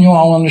lean on your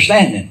own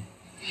understanding.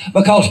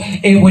 Because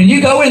when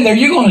you go in there,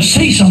 you're going to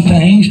see some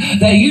things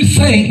that you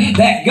think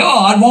that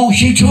God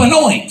wants you to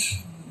anoint.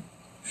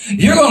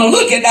 You're going to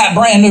look at that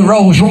brand new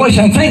Rolls Royce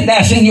and think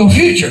that's in your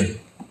future.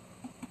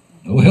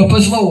 Oh, help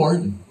us,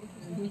 Lord.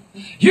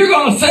 You're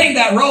going to think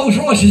that Rolls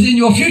Royce is in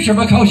your future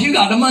because you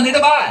got the money to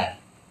buy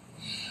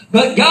it.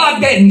 But God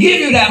didn't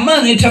give you that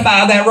money to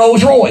buy that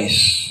Rolls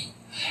Royce.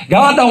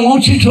 God don't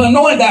want you to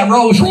anoint that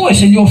Rolls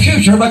Royce in your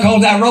future,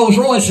 because that Rolls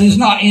Royce is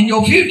not in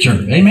your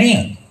future.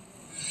 Amen.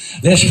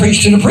 Let's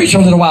preach to the preacher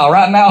a little while.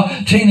 Right now,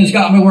 Tina's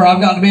got me where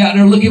I've got to be out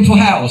there looking for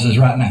houses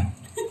right now.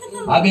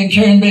 I've been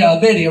carrying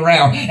Betty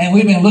around, and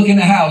we've been looking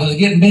at houses,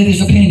 getting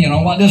Betty's opinion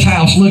on what this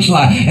house looks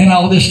like and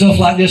all this stuff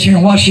like this here,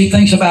 and what she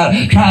thinks about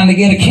trying to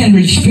get a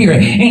kindred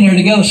spirit in here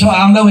together, so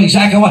I'll know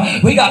exactly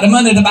what. We got the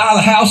money to buy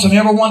the house of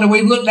everyone that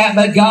we've looked at,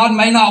 but God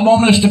may not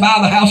want us to buy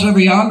the house over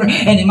yonder,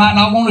 and He might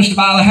not want us to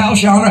buy the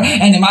house yonder,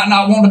 and He might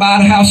not want to buy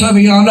the house over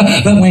yonder.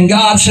 But when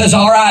God says,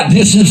 all right,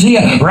 this is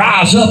it,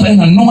 rise up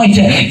and anoint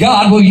it,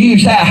 God will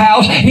use that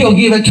house. He'll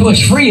give it to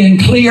us free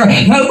and clear.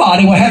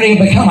 Nobody will have to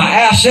become an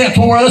asset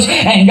for us,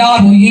 and God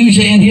will use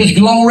it in His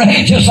glory,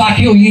 just like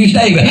He'll use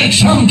David.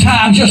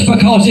 Sometimes just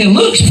because it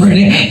looks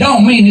pretty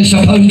don't mean it's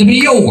supposed to be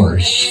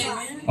yours.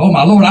 Oh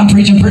my Lord, I'm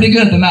preaching pretty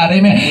good tonight.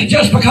 Amen.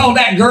 Just because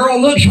that girl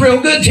looks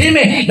real good to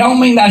me don't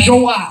mean that's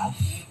your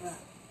wife.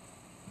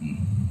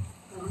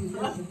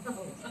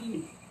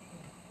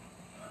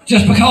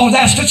 Just because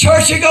that's the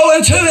church you're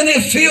going to and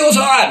it feels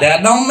all right,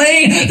 that don't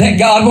mean that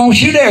God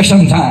wants you there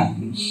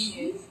sometimes.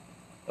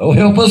 Oh,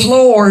 help us,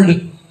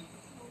 Lord.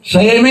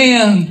 Say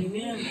amen.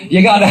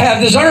 You got to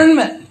have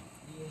discernment.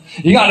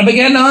 You got to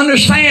begin to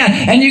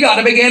understand, and you got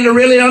to begin to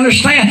really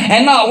understand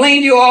and not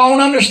lean to your own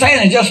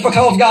understanding. Just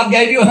because God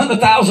gave you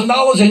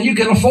 $100,000 and you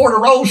can afford a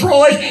Rolls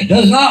Royce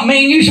does not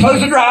mean you're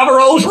supposed to drive a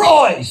Rolls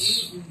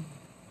Royce.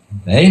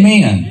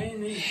 Amen.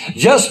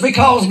 Just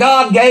because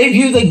God gave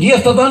you the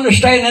gift of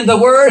understanding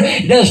the Word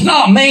does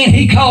not mean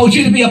He called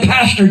you to be a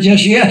pastor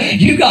just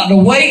yet. You got to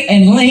wait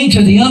and lean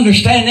to the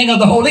understanding of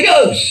the Holy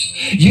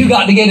Ghost. You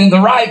got to get in the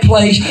right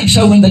place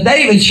so when the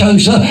David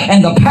shows up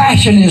and the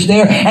passion is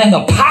there and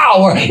the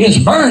power is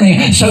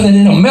burning so that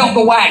it'll melt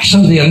the wax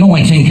so the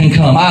anointing can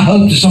come. I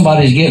hope that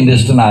somebody's getting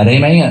this tonight.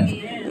 Amen.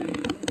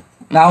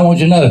 Now I want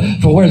you to know,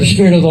 for where the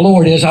Spirit of the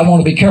Lord is, I want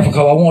to be careful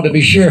because I want to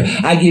be sure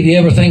I give you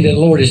everything that the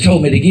Lord has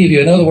told me to give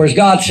you. In other words,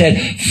 God said,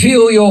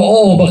 fill your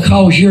oil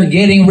because you're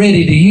getting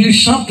ready to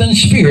use something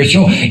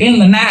spiritual in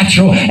the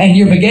natural, and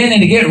you're beginning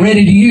to get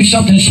ready to use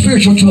something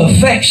spiritual to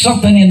affect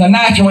something in the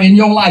natural in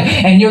your life.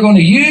 And you're going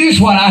to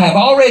use what I have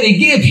already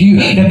given you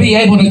to be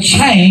able to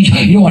change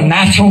your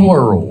natural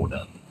world.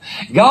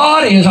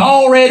 God has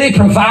already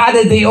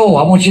provided the oil.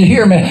 I want you to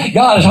hear me.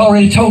 God has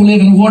already told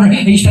Living Water.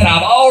 He said,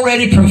 I've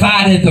already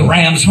provided the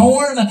ram's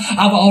horn.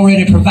 I've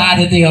already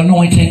provided the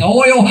anointing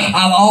oil.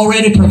 I've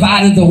already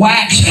provided the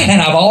wax.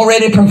 And I've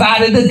already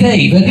provided the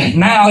David.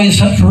 Now it's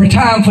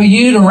time for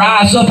you to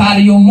rise up out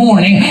of your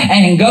mourning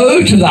and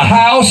go to the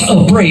house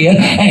of bread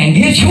and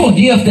get your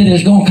gift that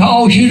is going to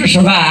cause you to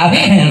survive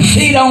and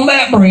feed on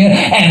that bread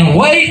and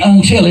wait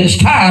until it's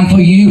time for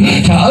you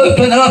to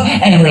open up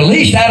and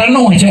release that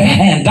anointing.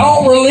 And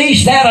don't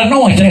release that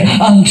anointing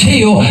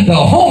until the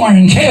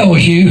horn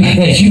tells you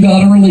that you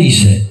got to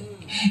release it.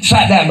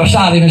 Sat down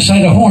beside him and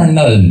say, the horn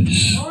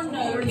knows.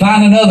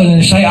 Find another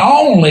and say,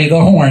 only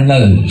the horn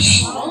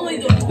knows.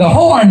 The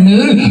horn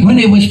knew when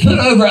it was put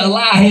over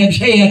Eliab's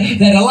head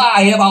that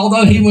Eliab,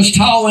 although he was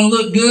tall and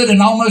looked good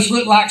and almost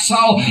looked like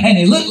Saul and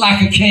he looked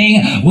like a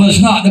king,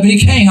 was not to be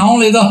king.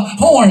 Only the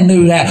horn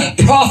knew that.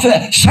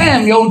 Prophet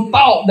Samuel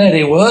thought that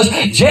he was.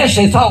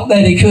 Jesse thought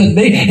that he could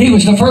be. He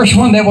was the first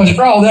one that was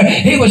brought there.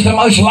 He was the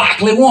most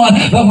likely one.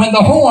 But when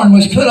the horn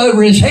was put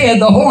over his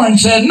head, the horn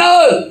said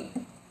no.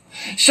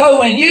 So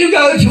when you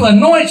go to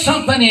anoint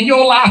something in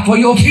your life for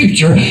your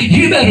future,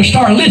 you better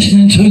start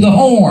listening to the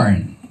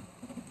horn.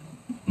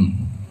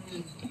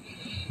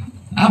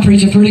 I'm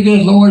preaching pretty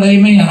good, Lord.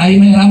 Amen.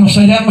 Amen. I'm going to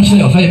say that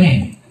myself.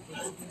 Amen.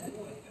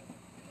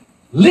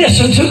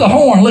 Listen to the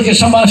horn. Look at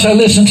somebody and say,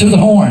 listen to the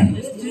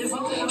horn.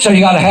 So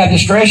you got to have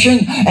discretion,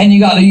 and you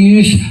got to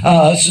use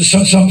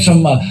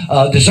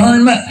some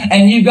discernment,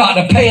 and you got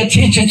to pay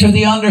attention to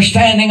the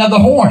understanding of the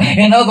horn.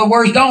 In other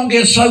words, don't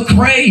get so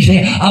crazy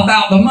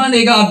about the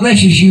money God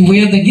blesses you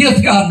with, the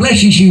gift God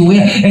blesses you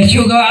with, that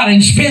you'll go out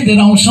and spend it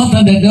on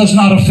something that does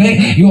not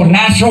affect your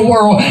natural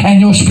world and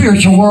your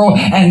spiritual world,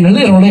 and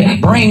literally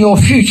bring your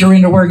future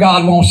into where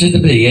God wants it to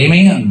be.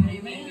 Amen.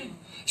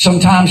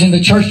 Sometimes in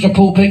the church, the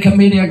pulpit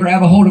committee, I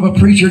grab a hold of a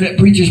preacher that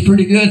preaches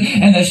pretty good,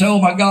 and they say,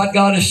 oh my God,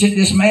 God has sent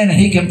this man and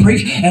he can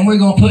preach, and we're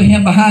going to put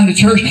him behind the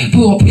church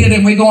pulpit,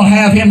 and we're going to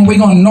have him, and we're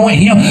going to anoint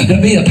him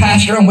to be a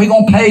pastor, and we're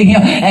going to pay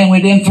him, and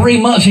within 3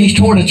 months he's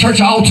tore the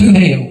church all to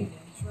hell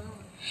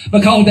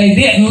because they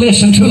didn't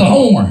listen to the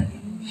horn.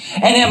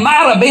 And it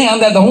might have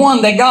been that the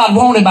one that God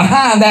wanted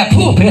behind that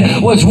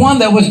pulpit was one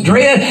that was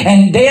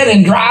dead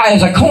and dry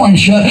as a corn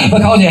shuck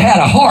because he had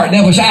a heart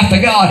that was after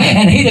God.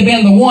 And he'd have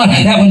been the one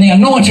that when the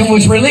anointing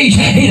was released,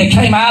 he'd have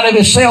came out of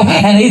himself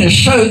and he'd have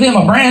showed them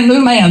a brand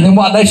new man than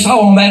what they saw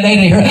on that day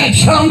they heard.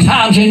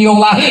 Sometimes in your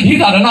life, you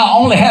got to not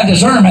only have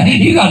discernment,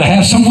 you got to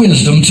have some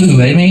wisdom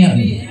too.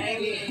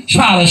 Amen.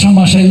 Smile at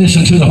somebody, say,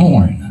 listen to the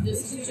horn.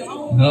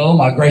 Oh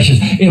my gracious.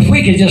 If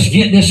we could just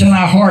get this in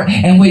our heart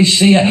and we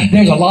see it,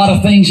 there's a lot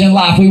of things in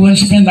life we wouldn't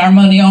spend our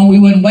money on, we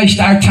wouldn't waste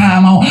our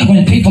time on.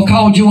 When people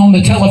called you on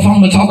the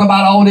telephone to talk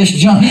about all this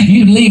junk,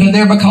 you'd leave it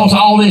there because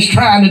all it's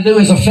trying to do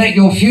is affect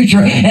your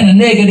future in a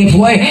negative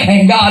way.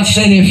 And God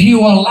said, if you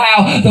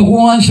allow the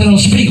ones that'll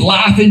speak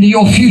life into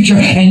your future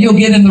and you'll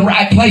get in the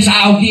right place,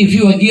 I'll give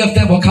you a gift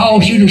that will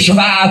cause you to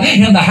survive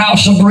in the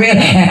house of bread,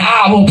 and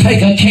I will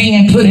take a king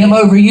and put him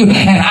over you,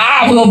 and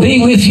I will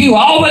be with you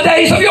all the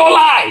days of your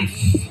life.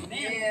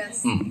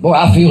 Boy,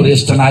 I feel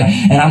this tonight,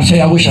 and I'm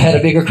saying I wish I had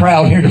a bigger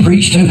crowd here to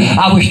preach to.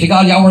 I wish to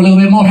God y'all were a little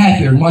bit more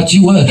happier than what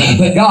you were.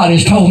 But God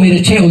has told me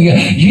to tell you,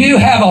 you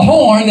have a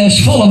horn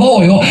that's full of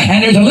oil,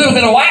 and there's a little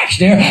bit of wax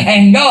there,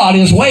 and God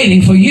is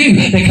waiting for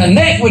you to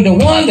connect with the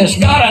one that's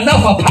got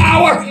enough of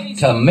power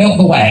to melt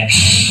the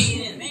wax.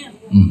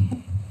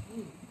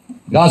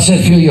 God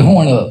said, fill your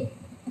horn up.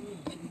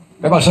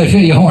 Everybody say,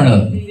 fill your horn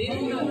up.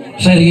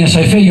 Say it again,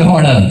 say, fill your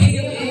horn up.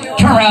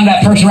 Turn around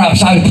that person right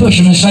beside you, push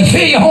him and say,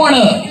 fill your horn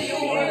up.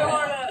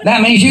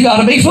 That means you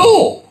got to be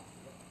full.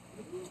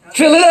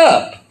 Fill it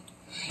up.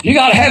 You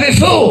got to have it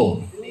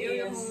full.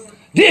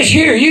 This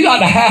year, you got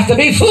to have to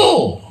be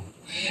full.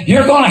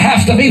 You're going to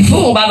have to be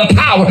full by the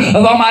power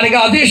of Almighty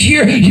God. This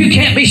year, you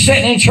can't be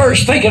sitting in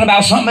church thinking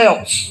about something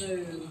else.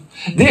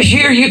 This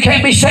year, you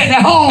can't be sitting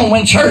at home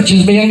when church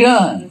is being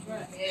done.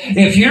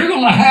 If you're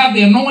going to have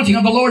the anointing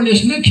of the Lord and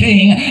this new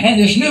king and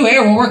this new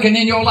era working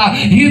in your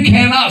life, you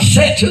cannot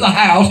sit to the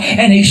house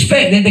and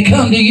expect it to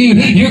come to you.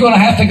 You're going to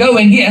have to go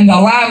and get in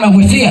alignment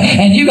with Him.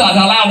 And you got to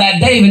allow that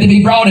David to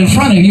be brought in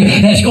front of you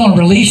that's going to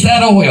release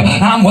that oil.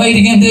 I'm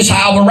waiting in this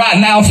hour right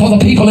now for the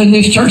people in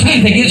this church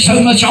to get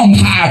so much on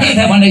fire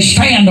that when they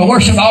stand to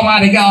worship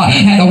Almighty God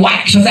and the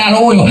wax of that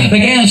oil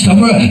begins to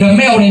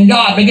melt in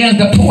God, begins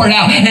to pour it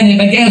out, and it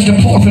begins to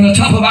pour from the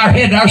top of our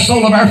head to our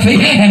sole of our feet.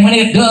 And when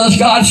it does,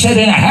 God said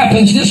it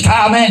happens this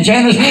time, Aunt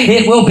Janice,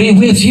 it will be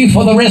with you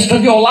for the rest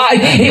of your life.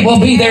 It will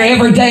be there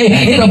every day.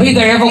 It'll be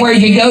there everywhere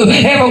you go,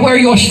 everywhere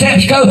your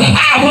steps go.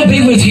 I will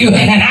be with you,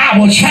 and I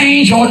will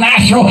change your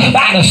natural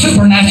by the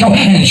supernatural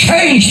and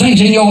change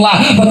things in your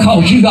life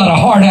because you got a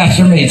heart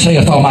after me,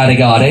 saith Almighty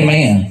God.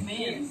 Amen.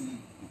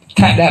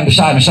 Tap that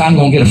beside me and say, I'm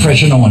going to get a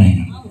fresh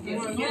anointing.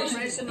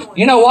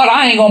 You know what?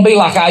 I ain't going to be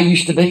like I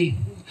used to be.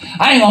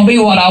 I ain't going to be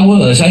what I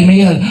was.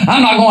 Amen.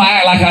 I'm not going to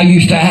act like I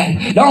used to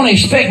act. Don't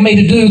expect me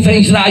to do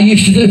things that I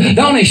used to do.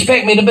 Don't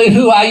expect me to be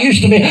who I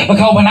used to be,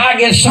 because when I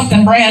get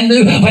something brand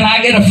new, when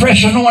I get a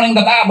fresh anointing,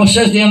 the Bible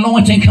says the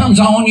anointing comes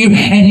on you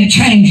and it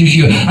changes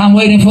you. I'm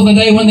waiting for the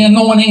day when the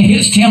anointing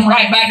hits Tim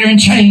right back there and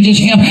changes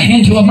him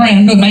into a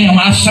brand new man.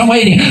 I'm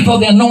waiting for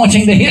the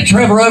anointing to hit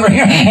Trevor over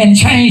here and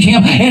change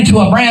him into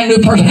a brand new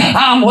person.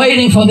 I'm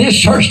waiting for this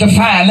church to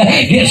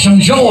finally get some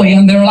joy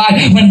in their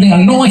life. When the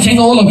anointing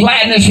oil of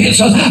gladness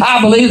hits us,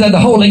 I believe that the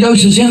Holy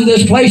Ghost is in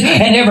this place,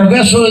 and every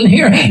vessel in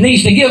here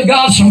needs to give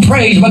God some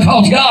praise,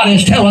 because God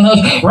is telling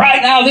us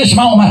right now, this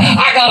moment,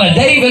 I got a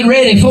David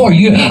ready for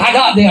you. I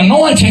got the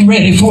anointing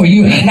ready for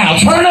you. Now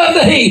turn up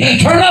the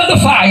heat, turn up the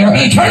fire,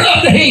 turn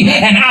up the heat,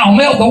 and I'll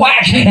melt the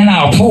wax and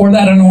I'll pour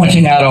that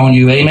anointing out on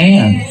you.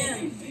 Amen.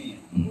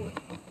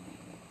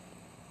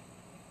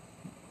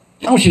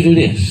 I want you to do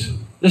this.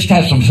 Let's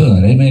have some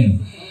fun.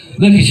 Amen.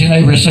 Look at your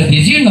neighbor and say,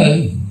 did you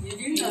know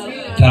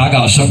that I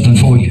got something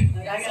for you?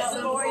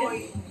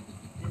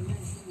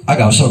 I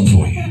got something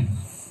for you.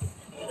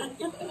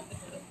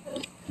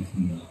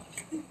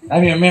 I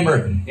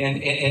remember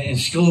in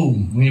school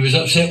when you was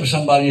upset with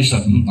somebody, you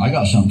said, I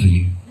got something for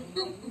you.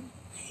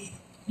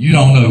 You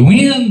don't know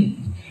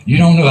when, you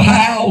don't know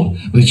how,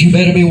 but you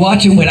better be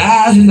watching with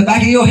eyes in the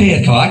back of your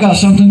head, because I got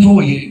something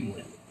for you.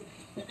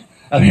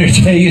 I'm here to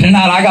tell you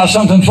tonight, I got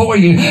something for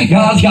you.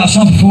 God's got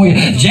something for you.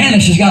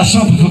 Janice has got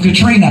something for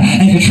Katrina,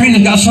 and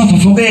Katrina's got something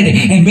for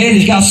Betty, and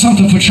Betty's got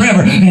something for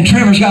Trevor, and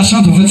Trevor's got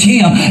something for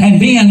Tim, and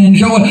Ben and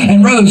Joy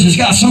and Rose has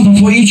got something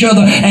for each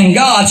other. And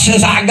God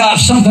says, I got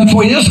something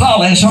for you. Just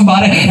holler at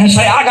somebody and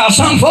say, I got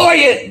something for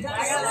you.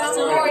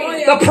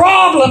 The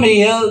problem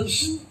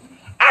is,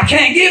 I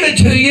can't give it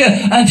to you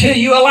until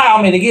you allow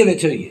me to give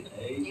it to you.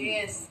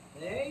 Yes.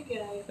 There you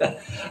go.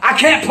 I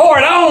can't pour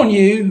it on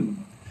you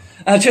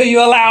until you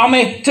allow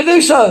me to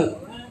do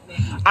so.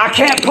 I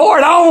can't pour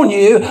it on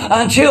you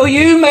until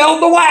you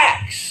melt the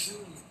wax.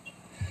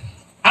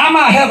 I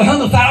might have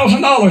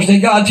 $100,000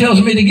 that God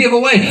tells me to give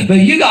away, but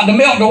you got to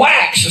melt the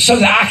wax so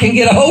that I can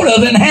get a hold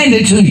of it and hand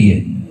it to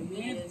you.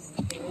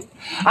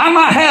 I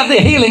might have the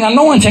healing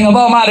anointing of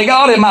Almighty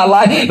God in my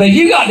life, but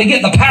you got to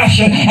get the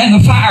passion and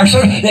the fire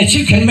so that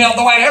you can melt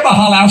the wax. Everybody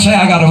holler out and say,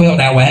 I got to melt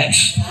that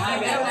wax.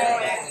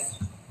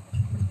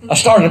 I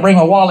started to bring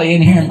my wallet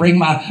in here and bring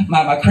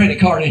my credit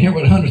card in here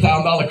with a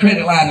 $100,000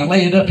 credit line and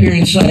lay it up here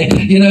and say,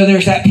 you know,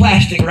 there's that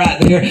plastic right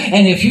there.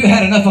 And if you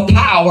had enough of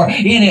power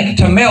in it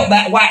to melt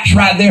that wax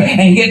right there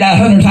and get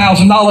that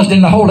 $100,000,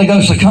 then the Holy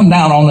Ghost will come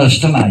down on us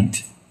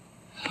tonight.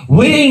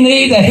 We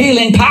need the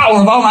healing power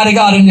of Almighty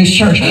God in this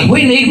church.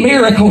 We need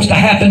miracles to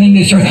happen in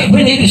this church.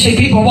 We need to see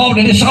people walk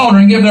to this altar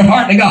and give their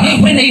heart to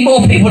God. We need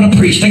more people to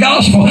preach the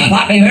gospel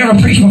like they've ever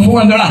preached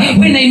before in their life.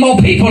 We need more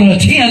people to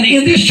attend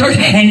in this church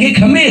and get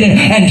committed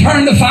and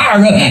turn the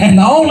fire up. And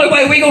the only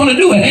way we're going to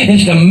do it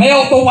is to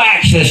melt the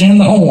wax that's in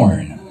the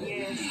horn.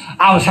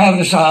 I was having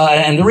this,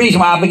 and the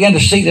reason why I began to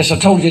see this, I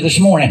told you this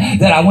morning,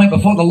 that I went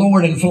before the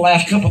Lord, and for the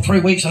last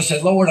 3 weeks, I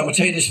said, Lord, I'm going to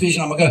tell you this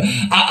vision. I'm going to go.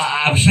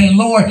 I was saying,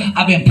 Lord,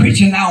 I've been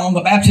preaching now on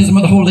the baptism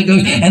of the Holy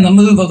Ghost and the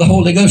move of the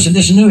Holy Ghost in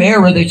this new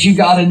era that you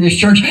got in this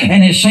church.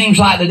 And it seems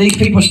like that these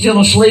people are still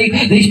asleep.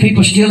 These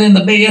people are still in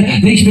the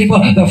bed. These people,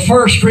 the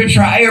first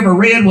scripture I ever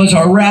read was,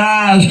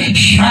 arise,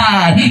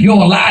 shine,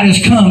 your light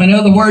has come. In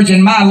other words,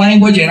 in my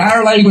language, in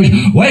our language,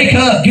 wake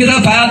up, get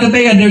up out of the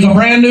bed. There's a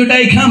brand new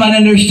day coming,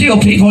 and there's still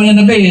people in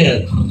the bed.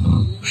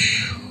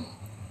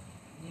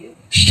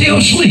 Still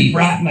asleep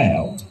right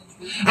now.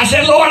 I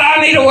said, Lord,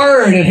 I need a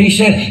word. And he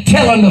said,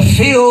 tell them to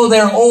fill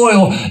their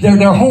oil,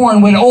 their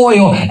horn with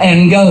oil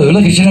and go.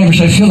 Look at your neighbor and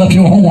say, fill up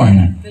your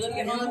horn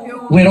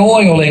with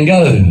oil and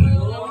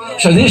go.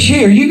 So this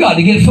year, you got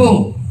to get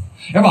full.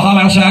 Everybody holler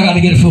out and say, I got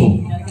to get full.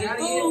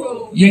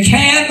 You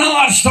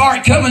cannot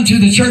start coming to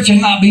the church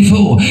and not be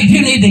full.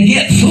 You need to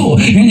get full.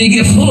 You need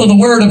to get full of the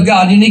Word of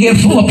God. You need to get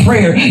full of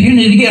prayer. You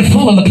need to get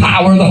full of the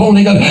power of the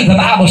Holy Ghost. The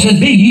Bible says,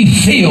 be ye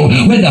filled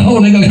with the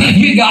Holy Ghost.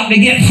 You got to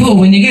get full.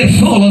 When you get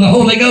full of the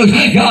Holy Ghost,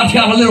 God's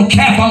got a little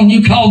cap on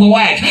you called the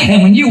wax.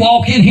 And when you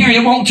walk in here,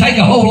 it won't take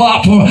a whole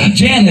lot for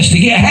Janice to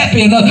get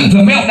happy enough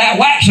to melt that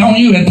wax on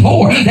you and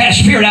pour that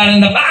Spirit out.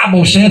 And the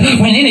Bible said,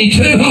 when any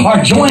two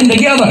are joined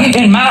together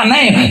in my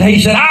name, he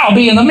said, I'll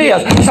be in the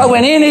midst. So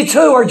when any two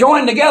are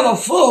joined together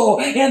full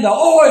in the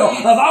oil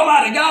of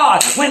Almighty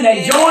God, when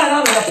they join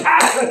under the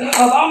passion of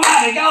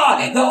Almighty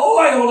God, the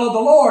oil of the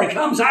Lord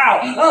comes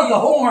out of the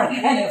horn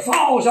and it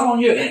falls on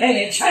you and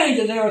it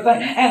changes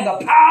everything. And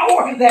the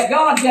power that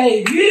God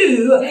gave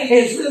you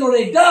is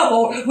literally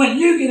doubled when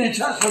you get in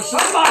touch with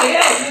somebody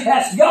else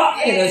that's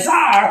got a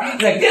desire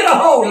to get a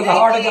hold of the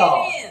heart of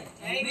God.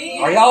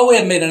 Amen. Are y'all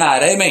with me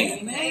tonight? Amen.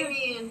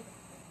 Amen.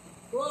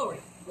 Glory.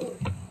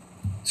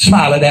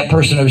 Smile at that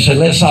person who said,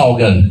 let's all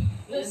go.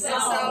 Let's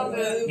all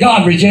go.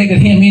 God rejected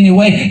him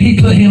anyway. He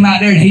put him out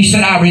there and he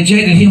said, I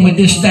rejected him with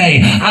this day.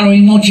 I don't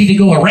even want you to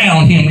go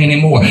around him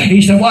anymore.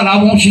 He said, what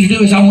I want you to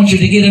do is I want you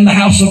to get in the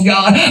house of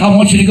God. I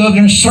want you to go up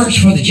there and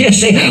search for the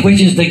Jesse, which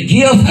is the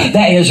gift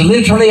that is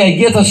literally a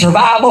gift of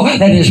survival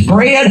that is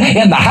bred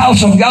in the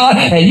house of God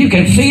and you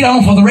can feed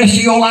on for the rest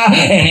of your life.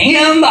 And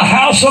in the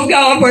house of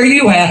God where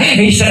you at,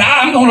 he said,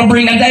 I'm going to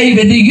bring a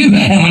David to you.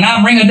 And when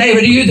I bring a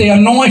David to you, the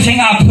anointing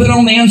I put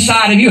on the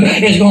inside of you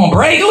is going to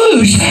break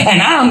loose and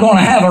I'm going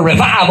to have a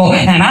revival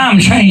and I'm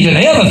changing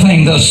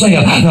everything thus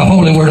saith the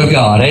Holy Word of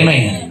God.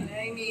 Amen.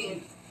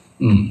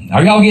 Amen.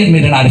 Are y'all getting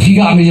me tonight? If you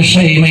got me, just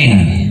say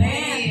amen.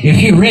 Amen.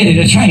 If you're ready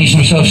to change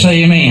some stuff,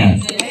 say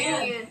amen.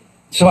 Amen.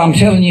 So I'm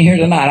telling you here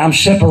tonight, I'm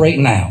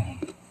separating now.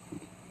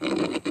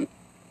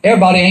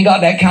 Everybody ain't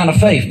got that kind of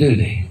faith, do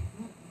they?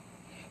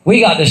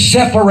 We got to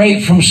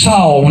separate from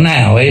Saul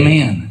now.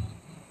 Amen.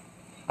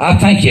 I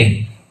thank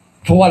you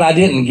for what I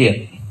didn't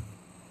get.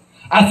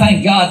 I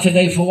thank God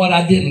today for what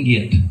I didn't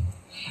get.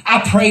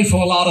 I prayed for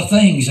a lot of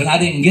things and I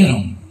didn't get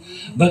them.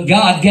 But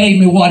God gave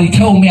me what He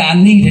told me I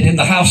needed in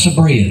the house of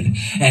bread.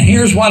 And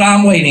here's what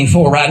I'm waiting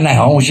for right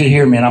now. I want you to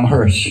hear me and I'm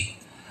hurt.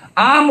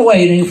 I'm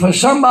waiting for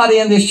somebody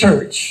in this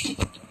church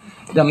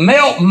to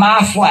melt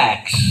my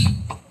flax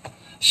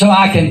so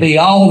I can be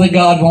all that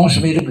God wants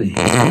me to be.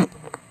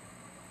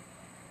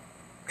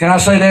 Can I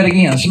say that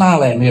again?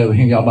 Smile at me over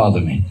here. Y'all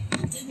bother me.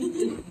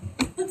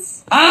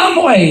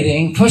 I'm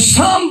waiting for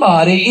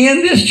somebody in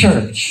this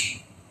church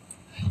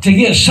to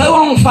get so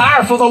on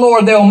fire for the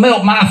Lord they'll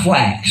melt my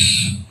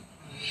flax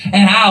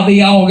and I'll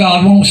be all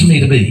God wants me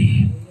to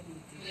be.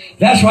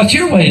 That's what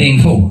you're waiting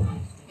for.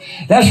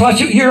 That's what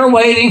you're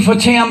waiting for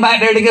Tim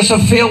back there to get so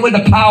filled with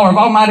the power of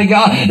Almighty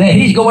God that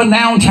he's going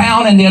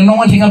downtown and the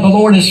anointing of the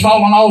Lord is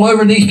falling all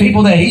over these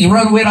people that he's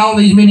run with all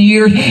these many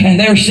years and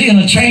they're seeing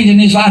a change in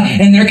his life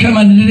and they're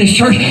coming to this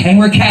church and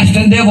we're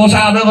casting devils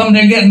out of them.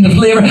 They're getting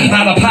delivered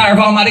by the power of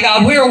Almighty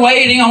God. We're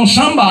waiting on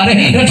somebody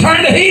to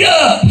turn the heat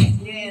up.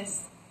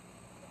 Yes.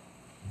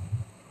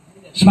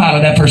 Smile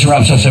at that person right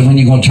beside you. When are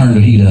you going to turn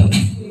the heat up?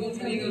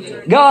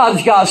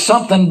 God's got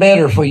something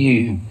better for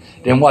you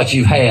than what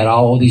you've had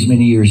all these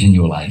many years in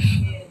your life.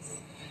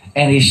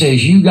 And He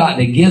says, you got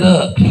to get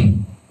up,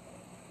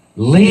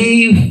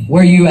 leave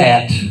where you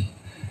at,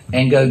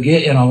 and go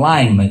get in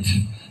alignment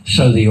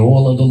so the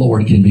oil of the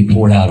Lord can be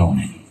poured out on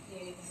it.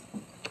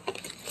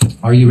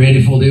 Are you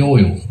ready for the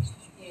oil?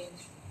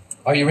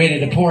 Are you ready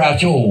to pour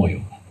out your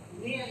oil?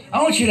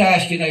 I want you to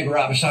ask your neighbor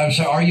right beside you,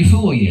 say, are you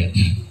full yet?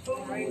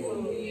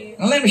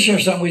 Now let me share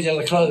something with you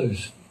to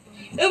close.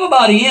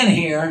 Everybody in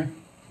here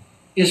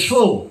is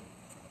full.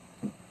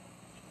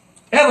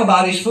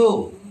 Everybody's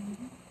full.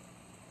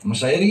 I'm going to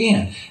say it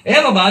again.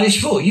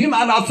 Everybody's full. You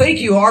might not think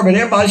you are, but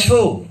everybody's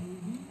full.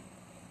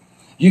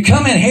 You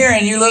come in here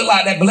and you look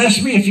like that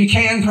bless me if you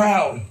can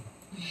crowd.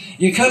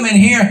 You come in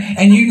here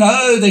and you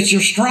know that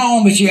you're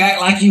strong, but you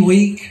act like you're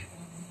weak.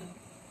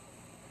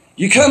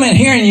 You come in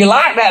here and you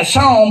like that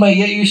song, but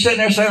yet you're sitting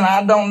there saying,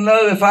 I don't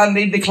know if I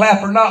need to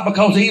clap or not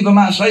because Eva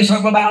might say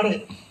something about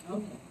it.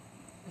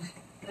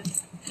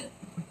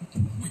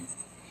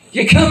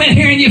 You come in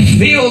here and you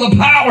feel the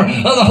power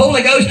of the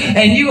Holy Ghost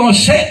and you're going to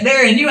sit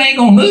there and you ain't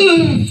going to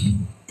move.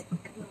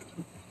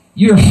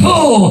 You're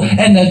full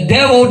and the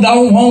devil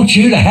don't want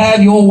you to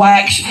have your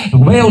wax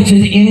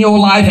melted in your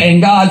life.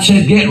 And God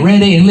said, get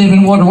ready and live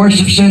in Water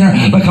Worship Center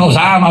because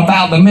I'm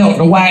about to melt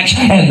the wax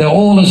and the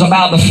oil is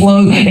about to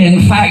flow.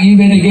 In fact, you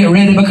better get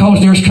ready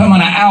because there's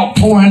coming an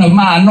outpouring of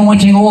my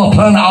anointing oil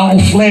upon all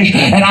flesh.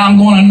 And I'm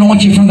going to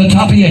anoint you from the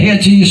top of your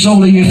head to your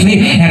sole of your feet.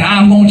 And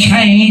I'm going to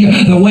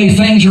change the way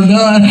things are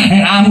done.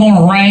 And I'm going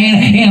to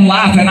reign in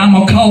life. And I'm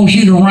going to cause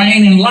you to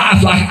reign in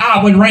life like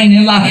I would reign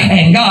in life.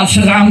 And God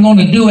says, I'm going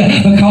to do it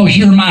because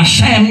you're my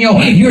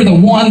Samuel. You're the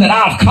one that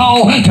I've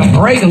called to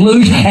break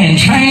loose and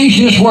change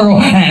this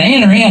world and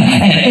enter in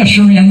and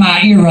usher in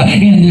my era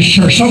in this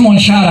church. Someone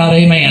shout out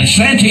amen.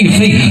 Stand to your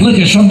feet, look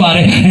at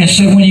somebody and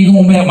say, when are you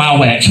going to melt my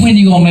wax? When are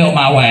you going to melt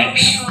my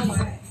wax?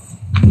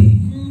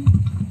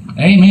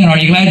 Amen. Are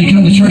you glad you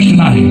come to church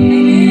tonight?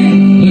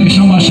 Look at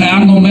someone and say,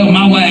 I'm going to melt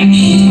my wax.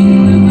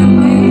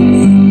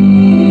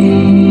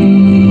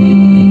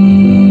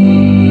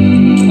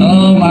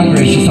 Oh, my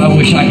gracious. I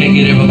wish I could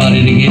get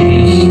everybody to get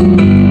this.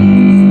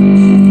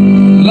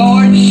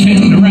 Lord,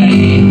 send the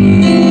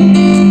rain.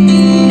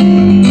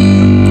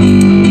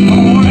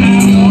 Pour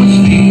out your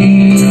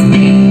spirit.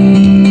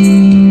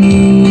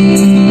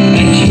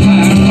 Let your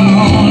fire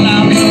fall.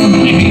 I'm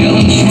coming to heal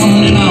and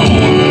running on.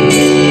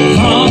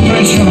 Fall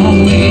fresh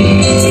on me.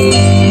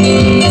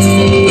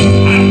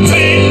 I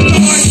pray,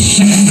 Lord,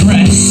 send the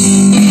rain.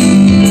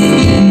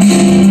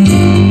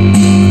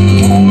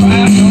 Pour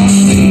out your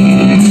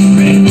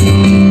spirit.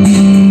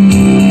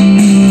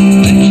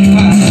 Let your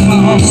fire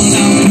fall. I'm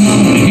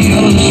coming to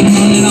heal and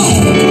running on.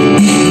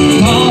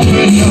 Fall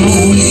fresh on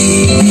me.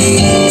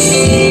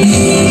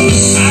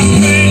 I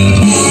pray,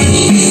 Lord,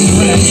 send the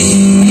rain.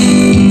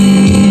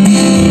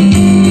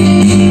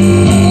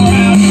 Pour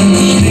out your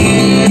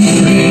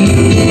spirit.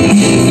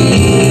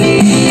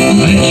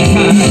 Let your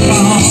fire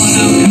fall, and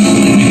I'm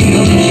coming to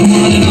heal us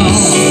running on.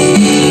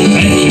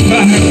 Let your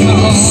fire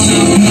fall, and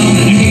I'm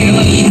coming to heal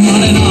us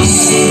running on.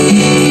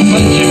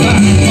 Let your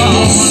fire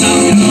fall, and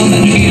I'm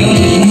coming to heal us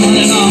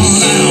running on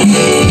now.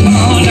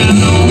 Fall down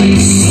on me,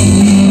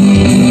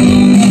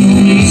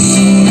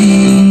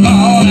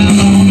 fall down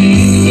on me,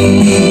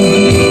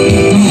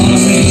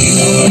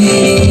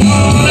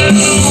 fall down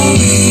on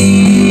me.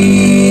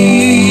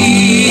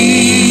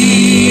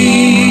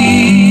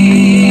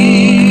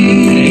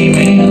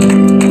 Amen.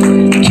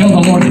 Tell the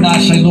Lord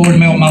tonight, say, Lord,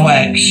 melt my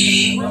wax.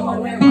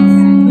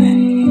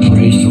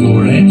 Praise the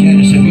Lord. Aunt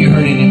Janice, have you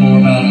heard any more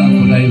about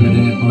Uncle David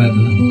and Aunt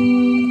Glenda?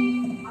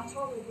 I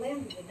told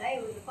Glenda today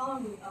with the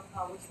phone. I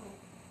was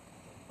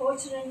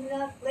fortunate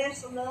enough,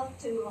 blessed enough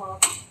to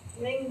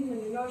ring when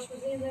the nurse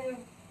was in there,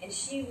 and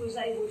she was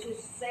able to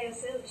say a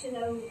sentence,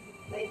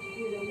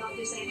 not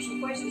just answer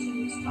questions. She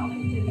was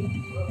talking to me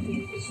for a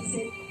bit, but she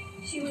said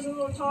she was a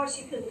little tired.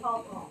 She couldn't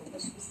talk long,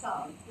 but she was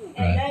tired.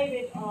 And Right.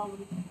 David,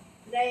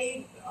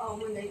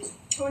 when they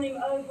turned him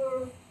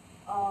over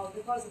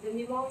because of the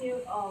pneumonia,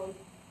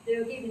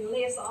 they're giving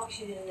less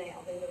oxygen now.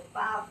 They were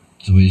 5.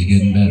 So he's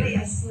getting better.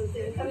 Yes, so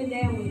they're coming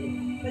down with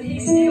it. But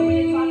he's still, when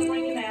they try to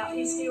bring him out,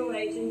 he's still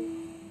raging.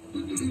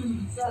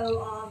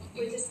 So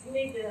we just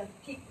need to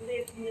keep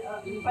lifting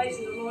up and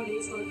praising the Lord.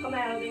 He's going to come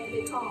out of there and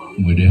be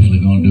calm. We're definitely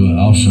going to do it.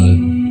 Also,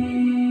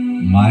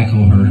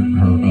 Michael, her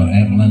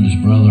Aunt Melinda's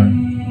brother,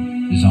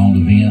 is on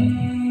the vent,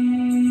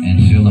 and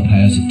Philip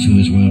has it too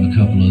as well, and a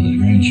couple of the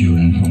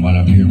grandchildren, from what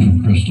I'm hearing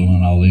from Crystal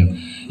and all them.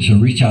 So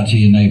reach out to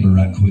your neighbor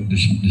right quick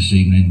this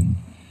evening,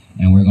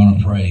 and we're going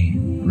to pray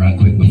right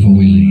quick before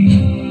we leave.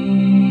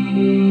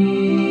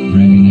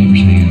 Grab your neighbor's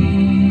hand.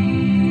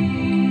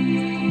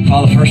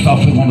 Father, first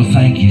off, we want to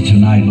thank you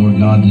tonight, Lord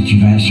God, that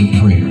you've answered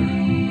prayer.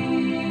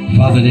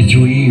 Father, that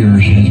your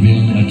ears has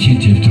been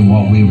attentive to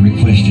what we've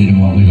requested and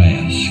what we've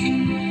asked.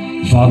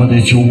 Father,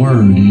 that your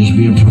word is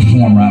being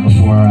performed right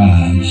before our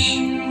eyes.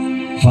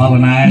 Father,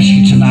 and I ask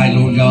you tonight,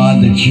 Lord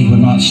God, that you will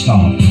not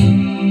stop.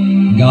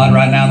 God,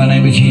 right now in the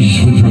name of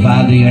Jesus, we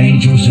provide the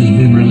angels that have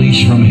been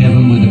released from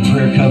heaven with the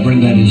prayer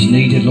covering that is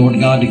needed, Lord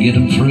God, to get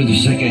them through the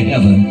second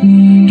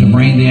heaven, to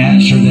bring the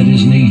answer that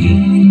is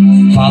needed.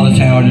 Father,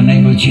 Tower, in the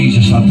name of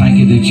Jesus, I thank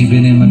you that you've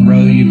been in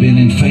Monroe, you've been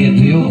in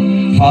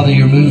Fayetteville. Father,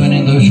 you're moving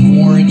in those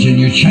wards and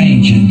you're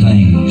changing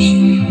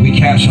things. We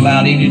cancel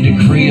out any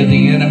decree of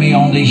the enemy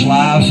on these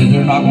lives that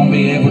they're not going to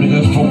be able to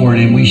go forward,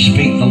 and we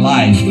speak the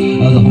life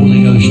of the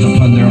Holy Ghost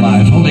upon their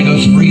life. Holy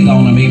Ghost, breathe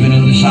on them even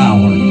in this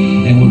hour,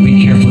 and we'll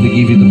be careful to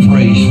give you the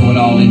praise for it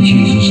all in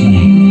Jesus'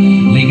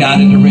 name. Lead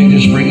God and direct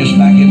us, bring us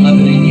back in love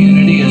and in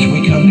unity as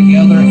we come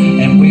together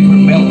and we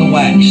melt the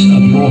wax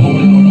of your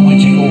holy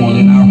anointing oil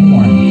in our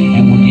horn,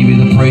 and we'll give you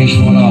the praise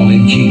for it all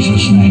in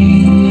Jesus'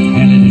 name.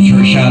 And let the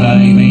church shout out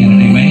amen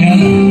and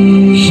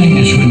amen. Sing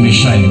this with me,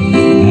 say,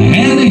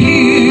 and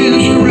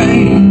here's the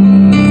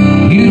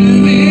rain. You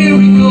do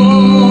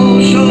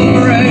miracles so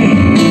great.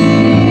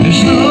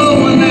 There's no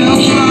one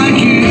else like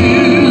you.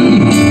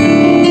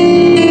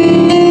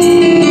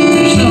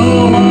 There's no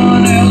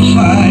one else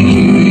like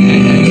you.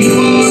 Yeah, you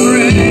are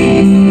great.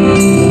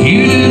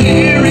 You do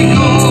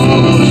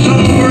miracles so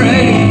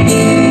great.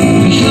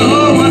 There's no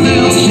one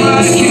else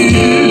like you.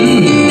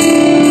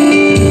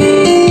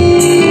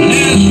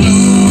 There's no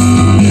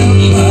one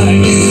else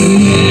like you.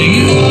 Yeah,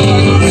 you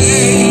are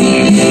great.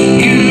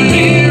 You do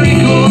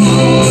miracles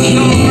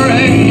so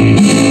great.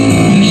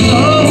 There's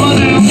no one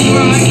else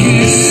like you.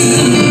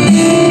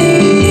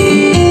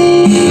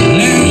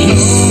 There's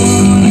no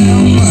one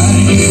else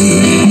like you.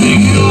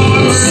 You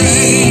are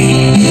great.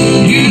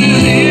 You do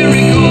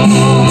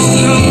miracles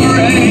so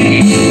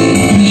great.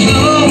 There's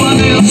no one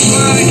else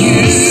like you.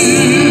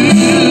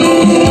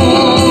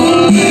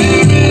 Oh,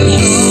 there is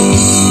no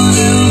one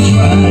else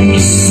like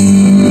you.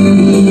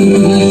 You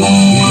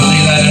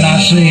believe that and I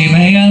say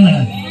amen?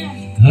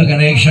 Hug an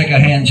egg, shake a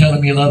hand, tell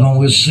them you love them.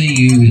 We'll see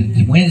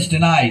you Wednesday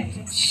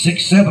night,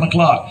 6, 7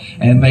 o'clock.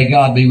 And may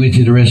God be with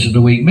you the rest of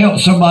the week. Melt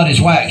somebody's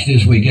wax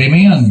this week.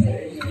 Amen.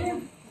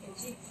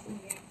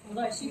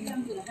 Like she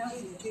comes to the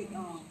house and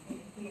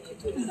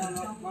putting it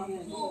on my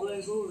blue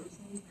board.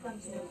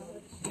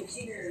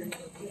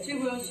 She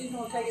will. She's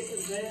gonna take it to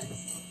the vet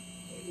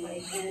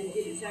and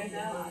get it checked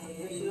out.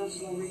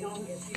 She's gonna rehome it.